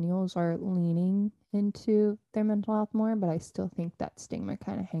think millennials are leaning into their mental health more, but I still think that stigma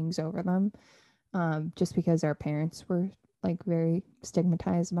kind of hangs over them, just because our parents were like very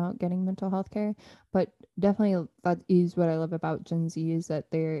stigmatized about getting mental health care. But definitely that is what I love about Gen Z, is that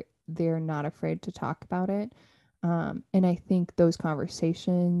they're not afraid to talk about it. And I think those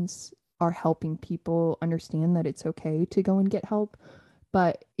conversations are helping people understand that it's okay to go and get help.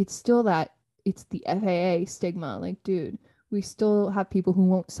 But it's still that it's the FAA stigma. Like, dude, we still have people who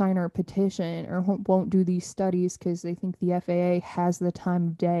won't sign our petition or won't do these studies because they think the FAA has the time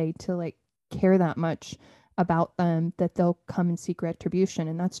of day to like care that much about them that they'll come and seek retribution.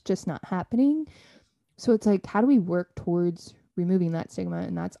 And that's just not happening. So it's like, how do we work towards removing that stigma?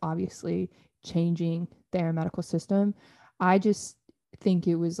 And that's obviously changing their medical system. I just think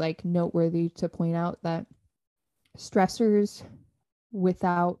it was like noteworthy to point out that stressors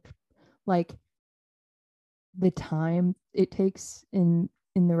without like the time it takes in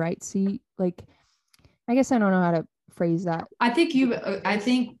the right seat, like, I guess I don't know how to phrase that. I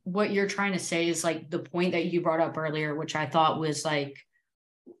think what you're trying to say is like the point that you brought up earlier, which I thought was like,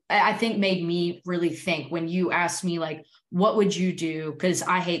 I think made me really think when you asked me like, what would you do? Because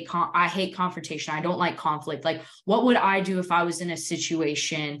I hate confrontation. I don't like conflict. Like, what would I do if I was in a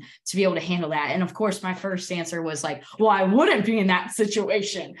situation to be able to handle that? And of course, my first answer was like, well, I wouldn't be in that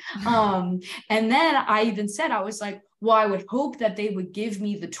situation. And then I even said, I was like, well, I would hope that they would give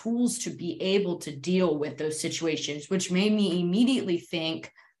me the tools to be able to deal with those situations, which made me immediately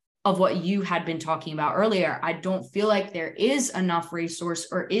think of what you had been talking about earlier. I don't feel like there is enough resource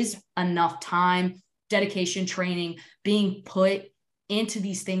or is enough time, dedication, training being put into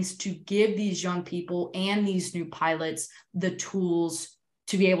these things to give these young people and these new pilots the tools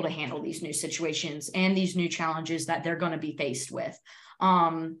to be able to handle these new situations and these new challenges that they're going to be faced with.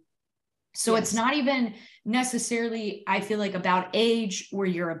 So yes. It's not even necessarily, I feel like, about age or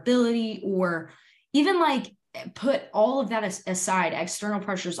your ability, or even like put all of that aside, external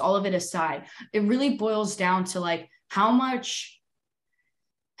pressures, all of it aside. It really boils down to like how much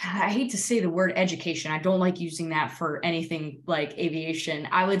I hate to say the word education. I don't like using that for anything like aviation.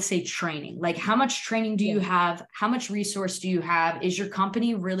 I would say training. Like, how much training do you have? How much resource do you have? Is your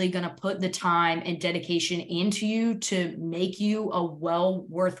company really going to put the time and dedication into you to make you a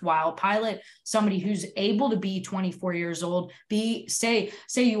worthwhile pilot? Somebody who's able to be 24 years old, say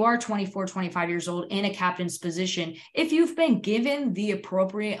you are 24, 25 years old in a captain's position. If you've been given the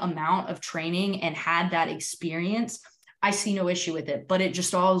appropriate amount of training and had that experience, I see no issue with it, but it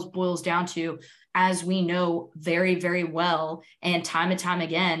just all boils down to, as we know very, very well, and time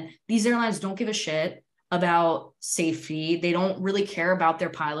again, these airlines don't give a shit about safety. They don't really care about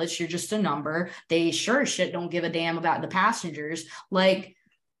their pilots. You're just a number. They sure as shit don't give a damn about the passengers. Like,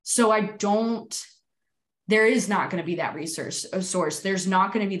 so there is not going to be that resource source. There's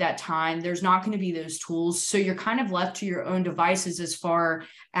not going to be that time. There's not going to be those tools. So you're kind of left to your own devices as far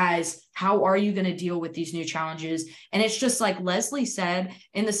as how are you going to deal with these new challenges? And it's just like Leslie said,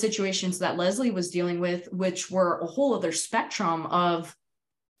 in the situations that Leslie was dealing with, which were a whole other spectrum of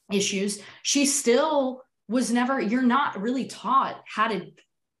issues, she still was never, you're not really taught how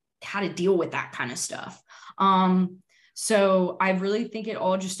to deal with that kind of stuff. So I really think it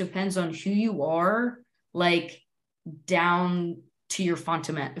all just depends on who you are, like down to your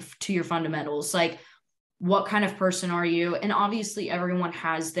fundamentals, like what kind of person are you? And obviously everyone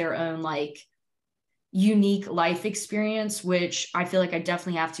has their own like unique life experience, which I feel like I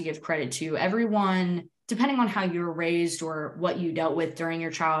definitely have to give credit to. Everyone, depending on how you were raised or what you dealt with during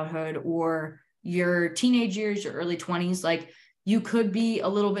your childhood or your teenage years or early 20s, like you could be a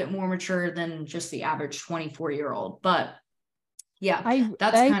little bit more mature than just the average 24-year-old. But yeah,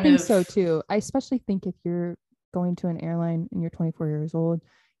 I think so too. I especially think if you're going to an airline and you're 24 years old,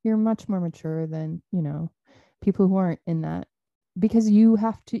 you're much more mature than, people who aren't in that, because you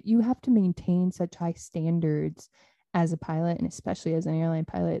have to maintain such high standards as a pilot, and especially as an airline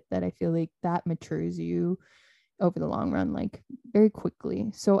pilot, that I feel like that matures you over the long run, like very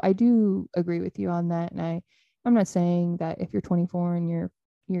quickly. So I do agree with you on that. And I'm not saying that if you're 24 and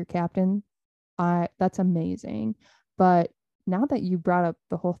you're captain, that's amazing. But now that you brought up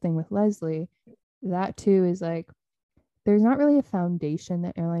the whole thing with Leslie, that too is like, there's not really a foundation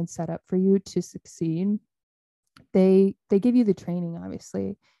that airlines set up for you to succeed. They give you the training,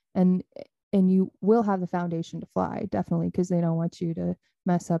 obviously, and you will have the foundation to fly, definitely, because they don't want you to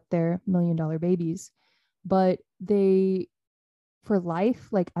mess up their $1 million babies. But for life,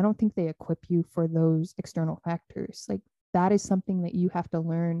 like, I don't think they equip you for those external factors. Like, that is something that you have to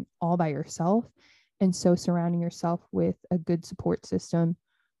learn all by yourself. And so surrounding yourself with a good support system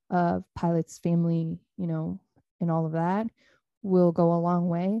of pilots, family, and all of that will go a long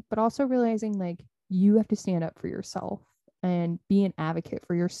way. But also realizing, like, you have to stand up for yourself and be an advocate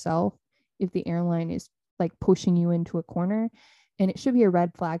for yourself if the airline is like pushing you into a corner. And it should be a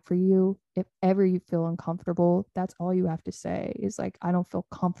red flag for you. If ever you feel uncomfortable, that's all you have to say is like, I don't feel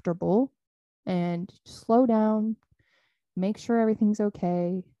comfortable, and slow down, make sure everything's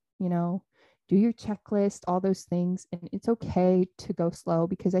okay, do your checklist, all those things. And it's okay to go slow,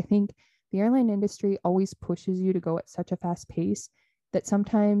 because I think the airline industry always pushes you to go at such a fast pace that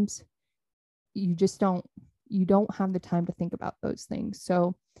sometimes you don't have the time to think about those things.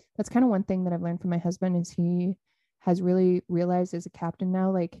 So that's kind of one thing that I've learned from my husband, is he has really realized as a captain now,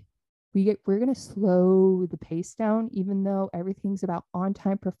 like, we're going to slow the pace down, even though everything's about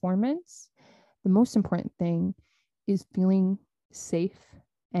on-time performance. The most important thing is feeling safe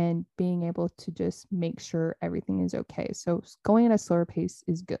and being able to just make sure everything is okay. So going at a slower pace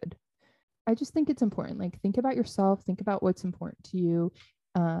is good. I just think it's important. Like, think about yourself, think about what's important to you.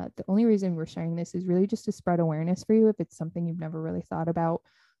 The only reason we're sharing this is really just to spread awareness for you if it's something you've never really thought about.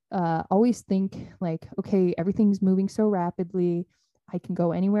 Always think like, okay, everything's moving so rapidly. I can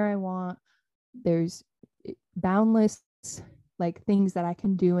go anywhere I want. There's boundless like things that I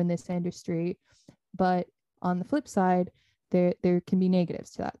can do in this industry. But on the flip side, there can be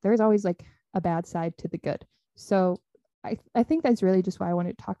negatives to that. There's always like a bad side to the good. So I think that's really just why I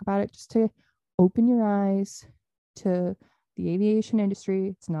wanted to talk about it, just to open your eyes to the aviation industry.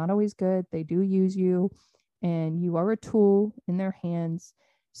 It's not always good. They do use you, and you are a tool in their hands.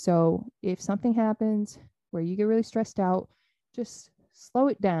 So if something happens where you get really stressed out, just slow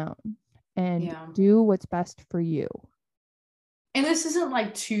it down and do what's best for you. And this isn't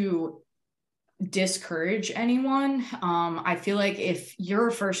like to discourage anyone. I feel like if you're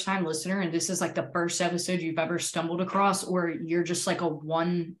a first time listener and this is like the first episode you've ever stumbled across, or you're just like a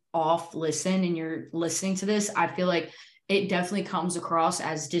one-off listen and you're listening to this, I feel like it definitely comes across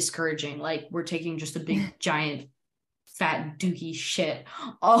as discouraging. Like, we're taking just a big giant fat dookie shit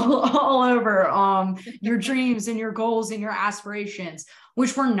all over your dreams and your goals and your aspirations,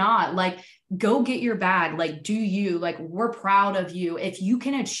 which we're not. Like, go get your bag, like, do you, like, we're proud of you if you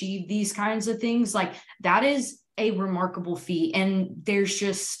can achieve these kinds of things. Like, that is a remarkable feat, and there's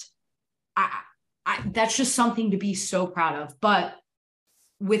just that's just something to be so proud of. But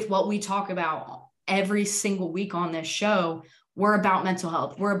with what we talk about every single week on this show, we're about mental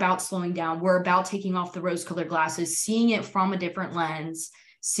health. We're about slowing down. We're about taking off the rose-colored glasses, seeing it from a different lens,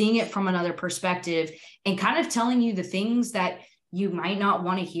 seeing it from another perspective, and kind of telling you the things that you might not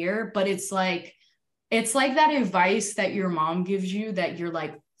want to hear. But it's like that advice that your mom gives you that you're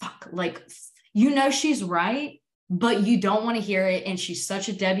like, fuck, like, you know, she's right, but you don't want to hear it. And she's such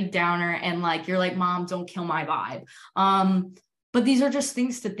a Debbie Downer. And like, you're like, Mom, don't kill my vibe. But these are just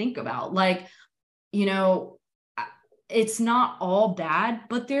things to think about. Like, you know, it's not all bad,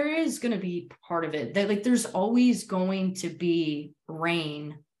 but there is going to be part of it that, like, there's always going to be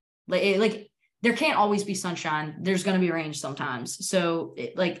rain. Like there can't always be sunshine. There's going to be rain sometimes. So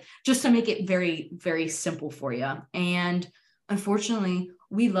like, just to make it very, very simple for you. And unfortunately,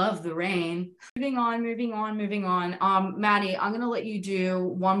 we love the rain. Moving on. Maddie, I'm going to let you do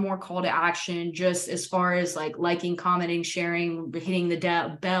one more call to action, just as far as like liking, commenting, sharing, hitting the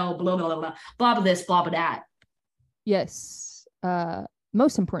bell, blah, blah, blah, blah, blah, blah, this, blah, blah, that. Yes.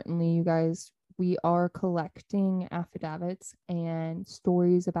 Most importantly, you guys, we are collecting affidavits and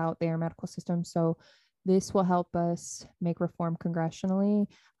stories about their medical system. So this will help us make reform congressionally.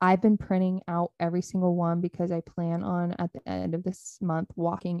 I've been printing out every single one because I plan on, at the end of this month,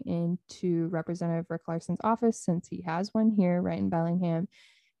 walking into Representative Rick Larson's office, since he has one here right in Bellingham,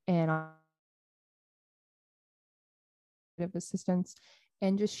 and of assistance,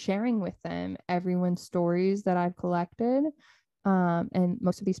 and just sharing with them everyone's stories that I've collected. And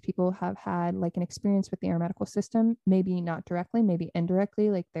most of these people have had like an experience with the air medical system, maybe not directly, maybe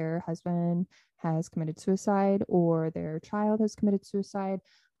indirectly, like their husband has committed suicide or their child has committed suicide.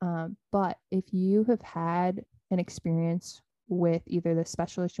 But if you have had an experience with either the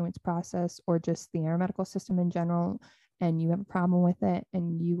special issuance process or just the air medical system in general, and you have a problem with it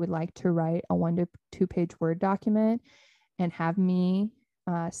and you would like to write a 1 to 2 page Word document and have me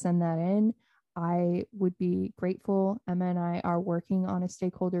send that in, I would be grateful. Emma and I are working on a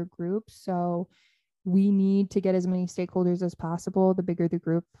stakeholder group, so we need to get as many stakeholders as possible. The bigger the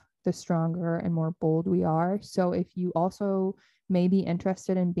group, the stronger and more bold we are. So if you also may be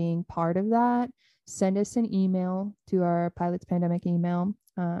interested in being part of that, send us an email to our Pilots Pandemic email.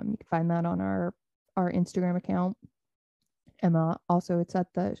 You can find that on our Instagram account. Emma, also it's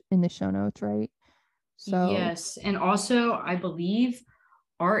in the show notes, right? So yes, and also I believe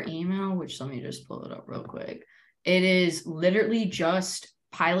our email, which let me just pull it up real quick. It is literally just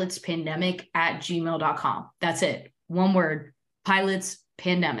pilotspandemic@gmail.com. That's it. One word, Pilots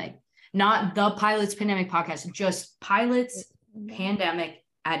Pandemic. Not the Pilots Pandemic podcast, just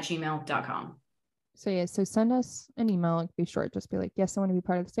pilotspandemic@gmail.com. So yeah, so send us an email. Be short, just be like, yes, I want to be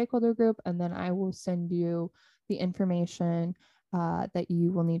part of the stakeholder group, and then I will send you the information that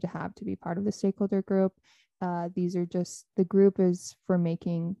you will need to have to be part of the stakeholder group. These are just, the group is for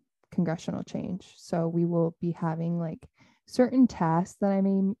making congressional change. So we will be having like certain tasks that I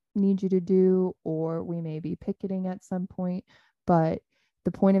may need you to do, or we may be picketing at some point. But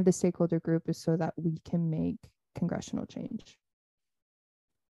the point of the stakeholder group is so that we can make congressional change.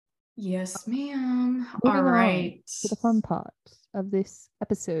 Yes, ma'am. Moving All right. to the fun part of this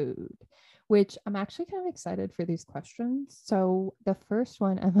episode, which I'm actually kind of excited for these questions. So the first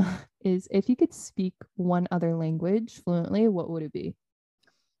one, Emma, is if you could speak one other language fluently, what would it be?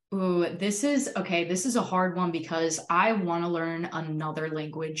 Ooh, this is a hard one because I want to learn another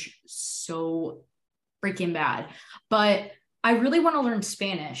language so freaking bad. But I really want to learn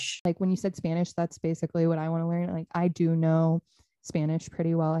Spanish. Like when you said Spanish, that's basically what I want to learn. Like I do know Spanish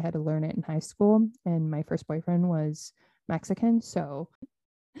pretty well. I had to learn it in high school, and my first boyfriend was Mexican. So,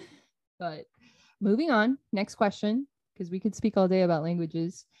 but moving on, next question, because we could speak all day about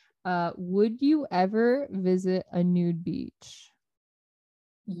languages. Would you ever visit a nude beach?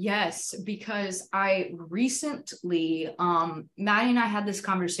 Yes, because I recently, Maddie and I had this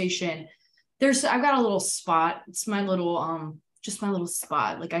conversation. I've got a little spot. It's my little, just my little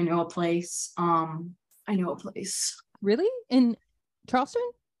spot. Like I know a place. Really? In Charleston?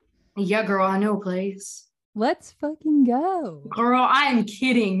 Yeah, girl, I know a place. Let's fucking go. Girl, I am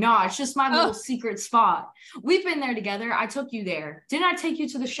kidding. No, it's just my little secret spot. We've been there together. I took you there. Didn't I take you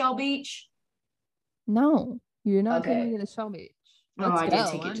to the Shell Beach? No, you're not taking me to the Shell Beach. I did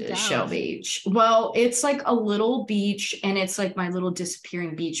take you to the Shell Beach. Well, it's like a little beach, and it's like my little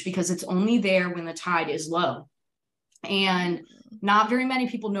disappearing beach because it's only there when the tide is low. and not very many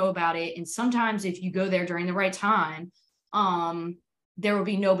people know about it. And sometimes if you go there during the right time, there will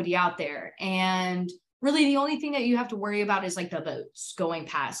be nobody out there. And really the only thing that you have to worry about is like the boats going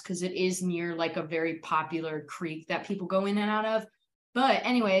past, because it is near like a very popular creek that people go in and out of. But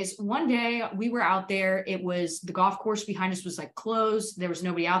anyways, one day we were out there. It was the golf course behind us was like closed. There was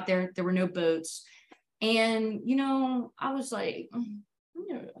nobody out there. There were no boats. And, you know, I was like, I'm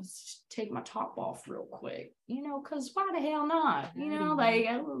gonna take my top off real quick, you know, because why the hell not? You know, like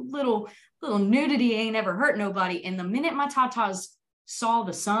a little nudity ain't ever hurt nobody. And the minute my tatas saw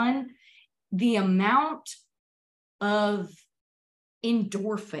the sun, the amount of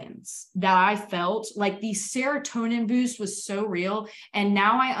endorphins that I felt, like the serotonin boost was so real. And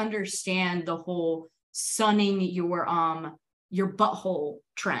now I understand the whole sunning your butthole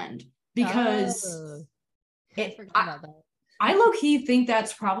trend, because I low-key think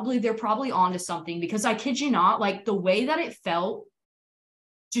that's they're probably onto something, because I kid you not, like the way that it felt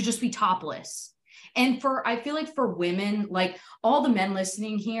to just be topless. And I feel like for women, like all the men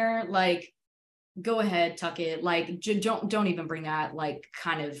listening here, like go ahead, tuck it, like don't even bring that, like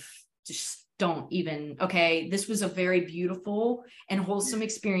kind of just don't even. Okay, this was a very beautiful and wholesome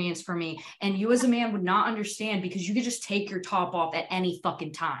experience for me, and you as a man would not understand, because you could just take your top off at any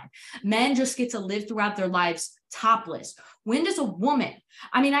fucking time. Men just get to live throughout their lives topless. When does a woman,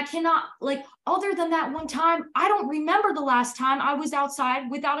 I mean, I cannot, like, other than that one time, I don't remember the last time I was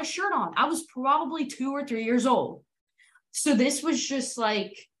outside without a shirt on. I was probably 2 or 3 years old. So this was just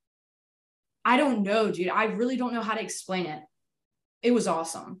like, I don't know, dude. I really don't know how to explain it. It was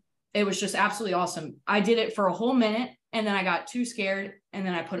awesome. It was just absolutely awesome. I did it for a whole minute, and then I got too scared, and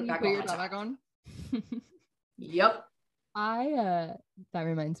then I put it back on. Yep. That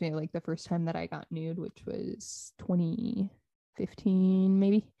reminds me of like the first time that I got nude, which was 2015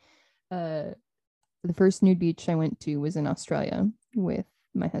 maybe. The first nude beach I went to was in Australia with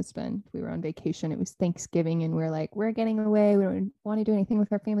my husband. We were on vacation. It was Thanksgiving, and we were like, we're getting away. We don't want to do anything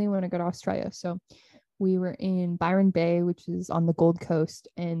with our family. We want to go to Australia. So we were in Byron Bay, which is on the Gold Coast,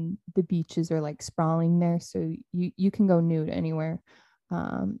 and the beaches are like sprawling there. So you can go nude anywhere.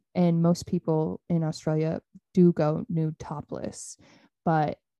 And most people in Australia do go nude topless,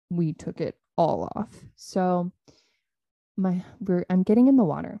 but we took it all off. So I'm getting in the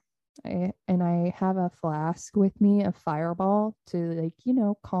water. I have a flask with me, a Fireball, to like, you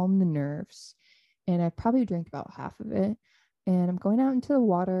know, calm the nerves. And I probably drank about half of it. And I'm going out into the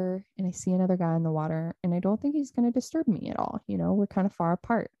water, and I see another guy in the water, and I don't think he's going to disturb me at all. You know, we're kind of far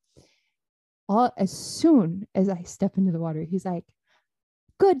apart. As soon as I step into the water, he's like,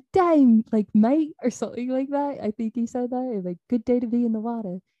 good day, like mate, or something like that. I think he said that, like, good day to be in the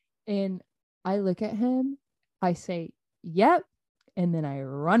water. And I look at him, I say, yep. And then I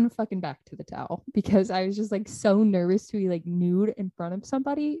run fucking back to the towel, because I was just like so nervous to be like nude in front of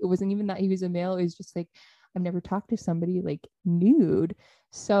somebody. It wasn't even that he was a male. It was just like, I've never talked to somebody like nude.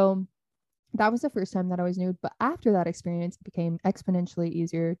 So that was the first time that I was nude. But after that experience, it became exponentially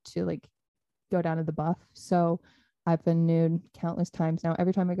easier to like go down to the buff. So I've been nude countless times now.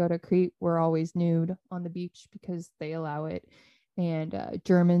 Every time I go to Crete, we're always nude on the beach because they allow it. And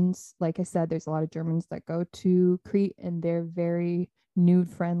Germans, like I said, there's a lot of Germans that go to Crete, and they're very nude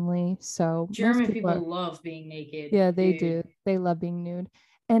friendly. So German people love being naked. Yeah, they do. They love being nude.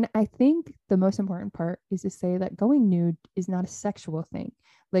 And I think the most important part is to say that going nude is not a sexual thing.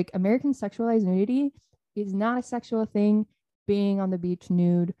 Like, American sexualized nudity is not a sexual thing. Being on the beach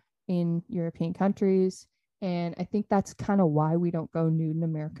nude in European countries, and I think that's kind of why we don't go nude in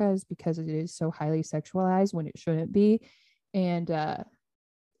America, is because it is so highly sexualized when it shouldn't be. And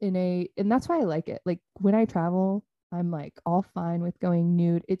that's why I like it. Like, when I travel, I'm like all fine with going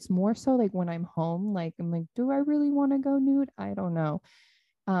nude. It's more so like when I'm home, like I'm like, do I really want to go nude? I don't know.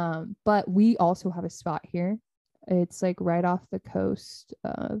 But we also have a spot here. It's like right off the coast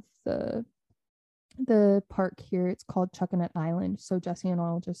of the park here. It's called Chuckanut Island. So Jesse and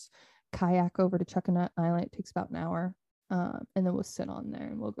I will just kayak over to Chuckanut Island. It takes about an hour. And then we'll sit on there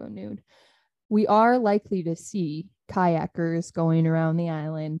and we'll go nude. We are likely to see kayakers going around the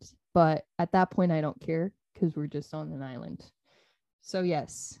island, but at that point I don't care, because we're just on an island. So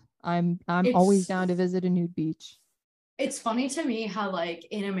yes, I'm always down to visit a nude beach. It's funny to me how, like,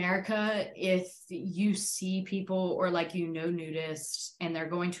 in America, if you see people or like, you know, nudists and they're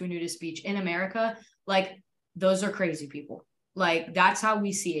going to a nudist beach in America, like, those are crazy people. Like, that's how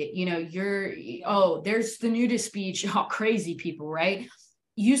we see it. You know, there's the nudist beach, oh, crazy people, right?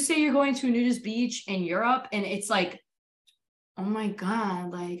 You say you're going to a nudist beach in Europe, and it's like, oh my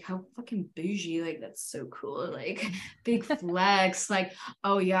God, like how fucking bougie, like that's so cool. Like big flex, like,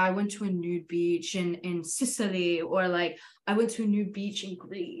 oh yeah, I went to a nude beach in Sicily, or like I went to a nude beach in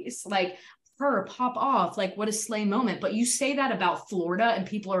Greece. Like her pop off, like what a slay moment. But you say that about Florida and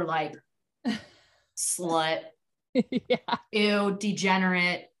people are like, slut, Yeah, ew,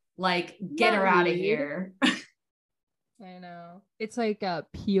 degenerate, like get her out of here. I know. It's like a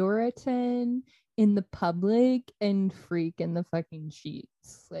Puritan in the public and freak in the fucking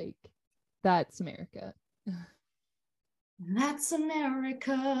sheets. Like, that's America. That's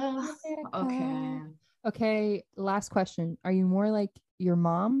America. Okay. Okay, last question. Are you more like your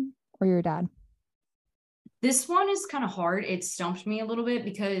mom or your dad? This one is kind of hard. It stumped me a little bit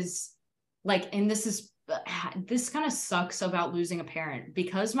because, like, and this kind of sucks about losing a parent,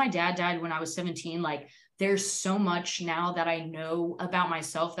 because my dad died when I was 17. Like, there's so much now that I know about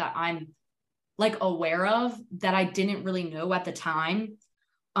myself that I'm like aware of that I didn't really know at the time.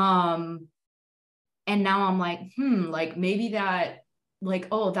 And now I'm like maybe that, like,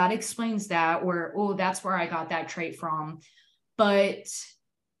 oh, that explains that, or oh, that's where I got that trait from. But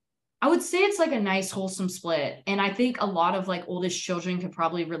I would say it's like a nice wholesome split. And I think a lot of like oldest children could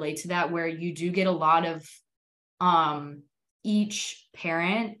probably relate to that, where you do get a lot of each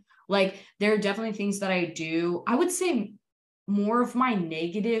parent. Like there are definitely things that I do. I would say more of my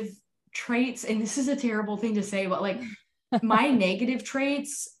negative traits, and this is a terrible thing to say, but like my negative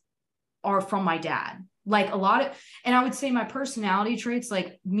traits are from my dad. Like a lot of, and I would say my personality traits,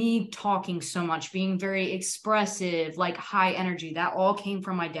 like me talking so much, being very expressive, like high energy, that all came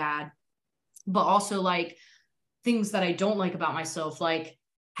from my dad. But also like things that I don't like about myself, like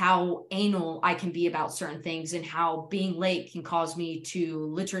how anal I can be about certain things, and how being late can cause me to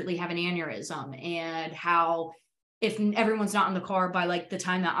literally have an aneurysm, and how if everyone's not in the car by like the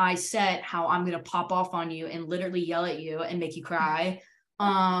time that I set, how I'm going to pop off on you and literally yell at you and make you cry.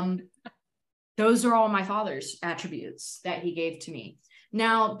 Those are all my father's attributes that he gave to me.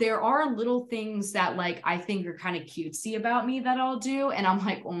 Now, there are little things that like I think are kind of cutesy about me that I'll do. And I'm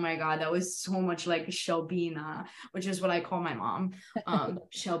like, oh my God, that was so much like Shelbina, which is what I call my mom.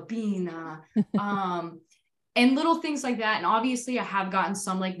 Shelbina. And little things like that. And obviously I have gotten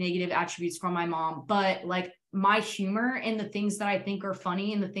some like negative attributes from my mom, but like my humor and the things that I think are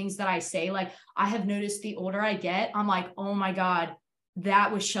funny and the things that I say, like I have noticed the older I get, I'm like, oh my God,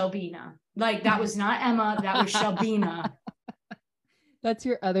 that was Shelbina. Like that was not Emma, that was Shelbina. That's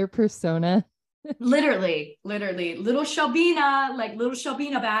your other persona. literally little Shelbina, like little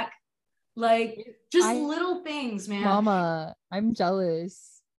Shelbina back, like just little things, man. Mama, I'm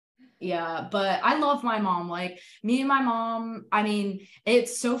jealous. Yeah, but I love my mom. Like me and my mom, I mean,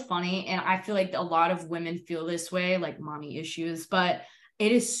 it's so funny, and I feel like a lot of women feel this way, like mommy issues, but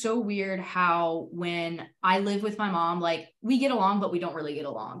it is so weird how when I live with my mom, like we get along, but we don't really get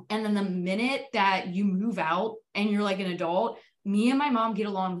along. And then the minute that you move out and you're like an adult, me and my mom get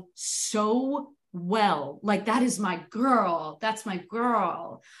along so well. Like that is my girl. That's my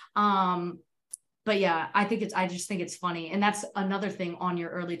girl. But yeah, I just think it's funny. And that's another thing on your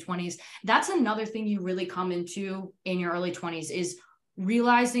early 20s. That's another thing you really come into in your early 20s is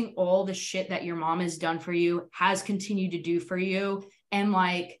realizing all the shit that your mom has done for you, has continued to do for you. And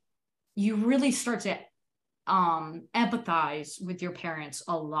like, you really start to empathize with your parents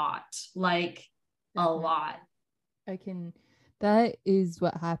a lot, like a lot. That is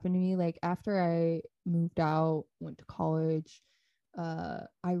what happened to me. Like after I moved out, went to college,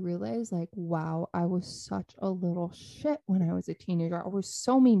 I realized like, wow, I was such a little shit when I was a teenager. I was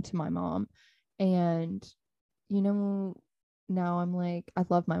so mean to my mom. And, you know, now I'm like, I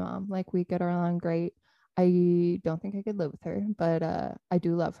love my mom. Like we get along great. I don't think I could live with her, but I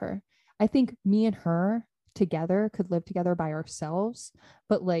do love her. I think me and her together could live together by ourselves,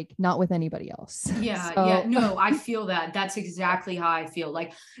 but like not with anybody else. Yeah, no, I feel that. That's exactly how I feel.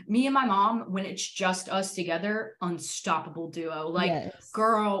 Like me and my mom, when it's just us together, unstoppable duo. Like, yes.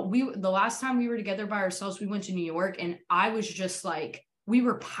 Girl, the last time we were together by ourselves, we went to New York, and I was just like, we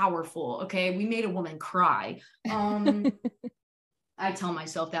were powerful. Okay, we made a woman cry. I tell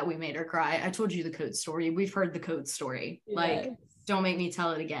myself that we made her cry. I told you the code story. We've heard the code story. Yes. Like, don't make me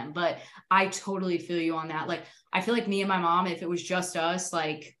tell it again. But I totally feel you on that. Like, I feel like me and my mom, if it was just us,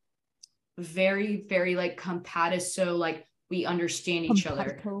 like very, very like compatible. So like we understand each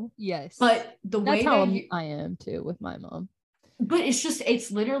other. Yes. But that's way how I am too with my mom. But it's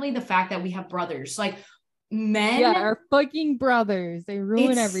literally the fact that we have brothers. Like men are fucking brothers. They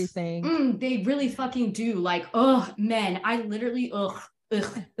ruin everything. They really fucking do. Like, men, I literally,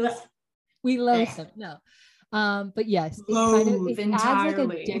 we love them. No. But yes, Loathe it adds like a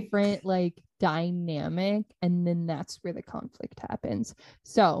entirely. different like dynamic, and then that's where the conflict happens.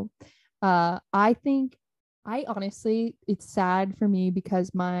 So I think I honestly, it's sad for me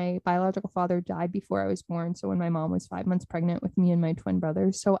because my biological father died before I was born. So when my mom was 5 months pregnant with me and my twin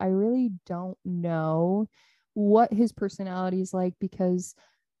brothers. So I really don't know what his personality is like because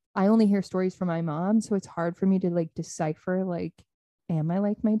I only hear stories from my mom. So it's hard for me to like decipher, like, am I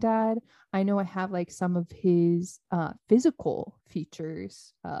like my dad? I know I have like some of his physical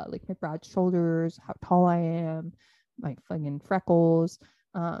features, like my broad shoulders, how tall I am, my fucking freckles.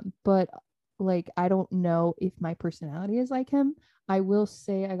 But like I don't know if my personality is like him. I will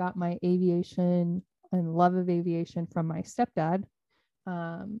say I got my aviation and love of aviation from my stepdad,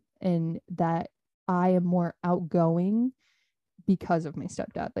 and that I am more outgoing because of my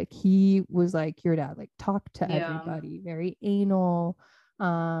stepdad. Like he was like your dad, like talk to everybody, very anal.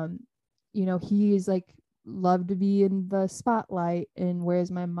 He is like love to be in the spotlight, and whereas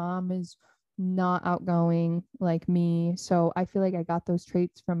my mom is not outgoing like me. So I feel like I got those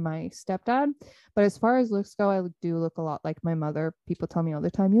traits from my stepdad. But as far as looks go, I do look a lot like my mother. People tell me all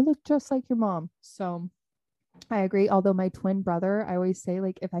the time, you look just like your mom. So I agree. Although my twin brother, I always say,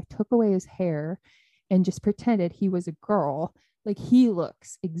 like, if I took away his hair and just pretended he was a girl, like he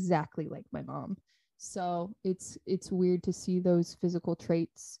looks exactly like my mom. So it's weird to see those physical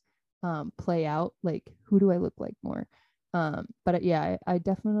traits play out. Like, who do I look like more? But yeah, I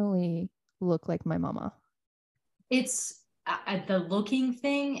definitely look like my mama. It's the looking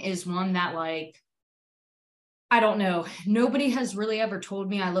thing is one that, like, I don't know. Nobody has really ever told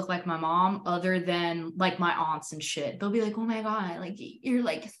me I look like my mom other than like my aunts and shit. They'll be like, oh my God, like you're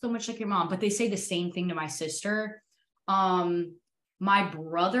like so much like your mom. But they say the same thing to my sister. My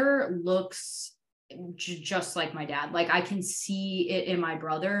brother looks just like my dad. Like I can see it in my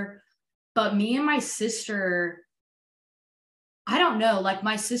brother. But me and my sister, I don't know. Like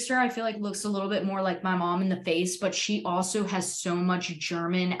my sister, I feel like looks a little bit more like my mom in the face, but she also has so much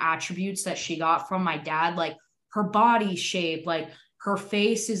German attributes that she got from my dad. Like her body shape, like her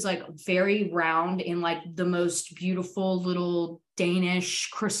face is like very round in like the most beautiful little Danish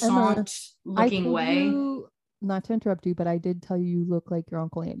croissant looking way. Not to interrupt you, but I did tell you look like your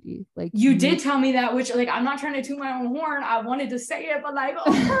Uncle Andy. Like you did tell me that, which like I'm not trying to toot my own horn. I wanted to say it, but like,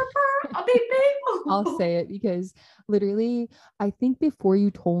 I'll be big. I'll say it because literally, I think before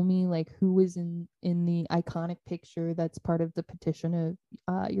you told me like who was in the iconic picture that's part of the petition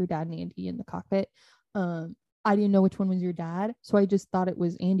of your dad and Andy in the cockpit, I didn't know which one was your dad, so I just thought it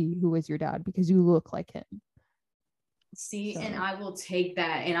was Andy who was your dad because you look like him. See, so. And I will take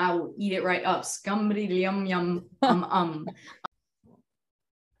that and I will eat it right up. Scumbity yum yum Oh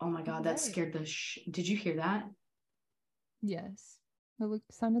my God, that scared the Did you hear that? Yes. It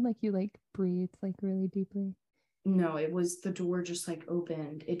sounded like you like breathed like really deeply. No, it was the door just like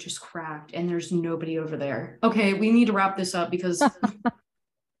opened. It just cracked and there's nobody over there. Okay, we need to wrap this up because I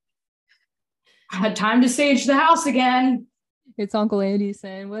had time to sage the house again. It's Uncle Andy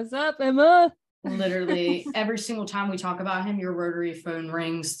saying, "What's up, Emma?" Literally every single time we talk about him, your rotary phone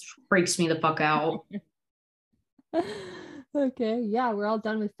rings, freaks me the fuck out. Okay, yeah, we're all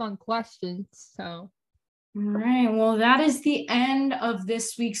done with fun questions. So, all right, well, that is the end of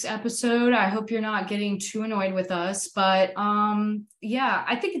this week's episode. I hope you're not getting too annoyed with us, but yeah,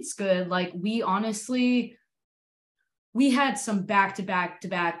 I think it's good. Like we had some back to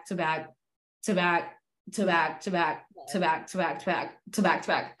back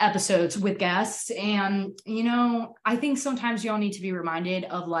episodes with guests, and you know, I think sometimes y'all need to be reminded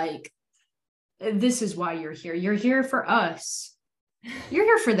of like, this is why you're here for us. You're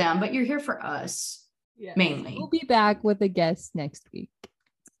here for them, but you're here for us. Yes. Mainly. We'll be back with a guest next week.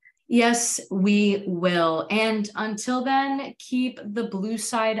 Yes, we will. And until then, keep the blue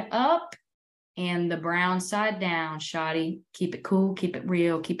side up and the brown side down, shawty. Keep it cool, keep it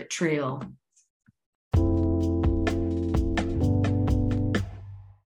real, keep it trill.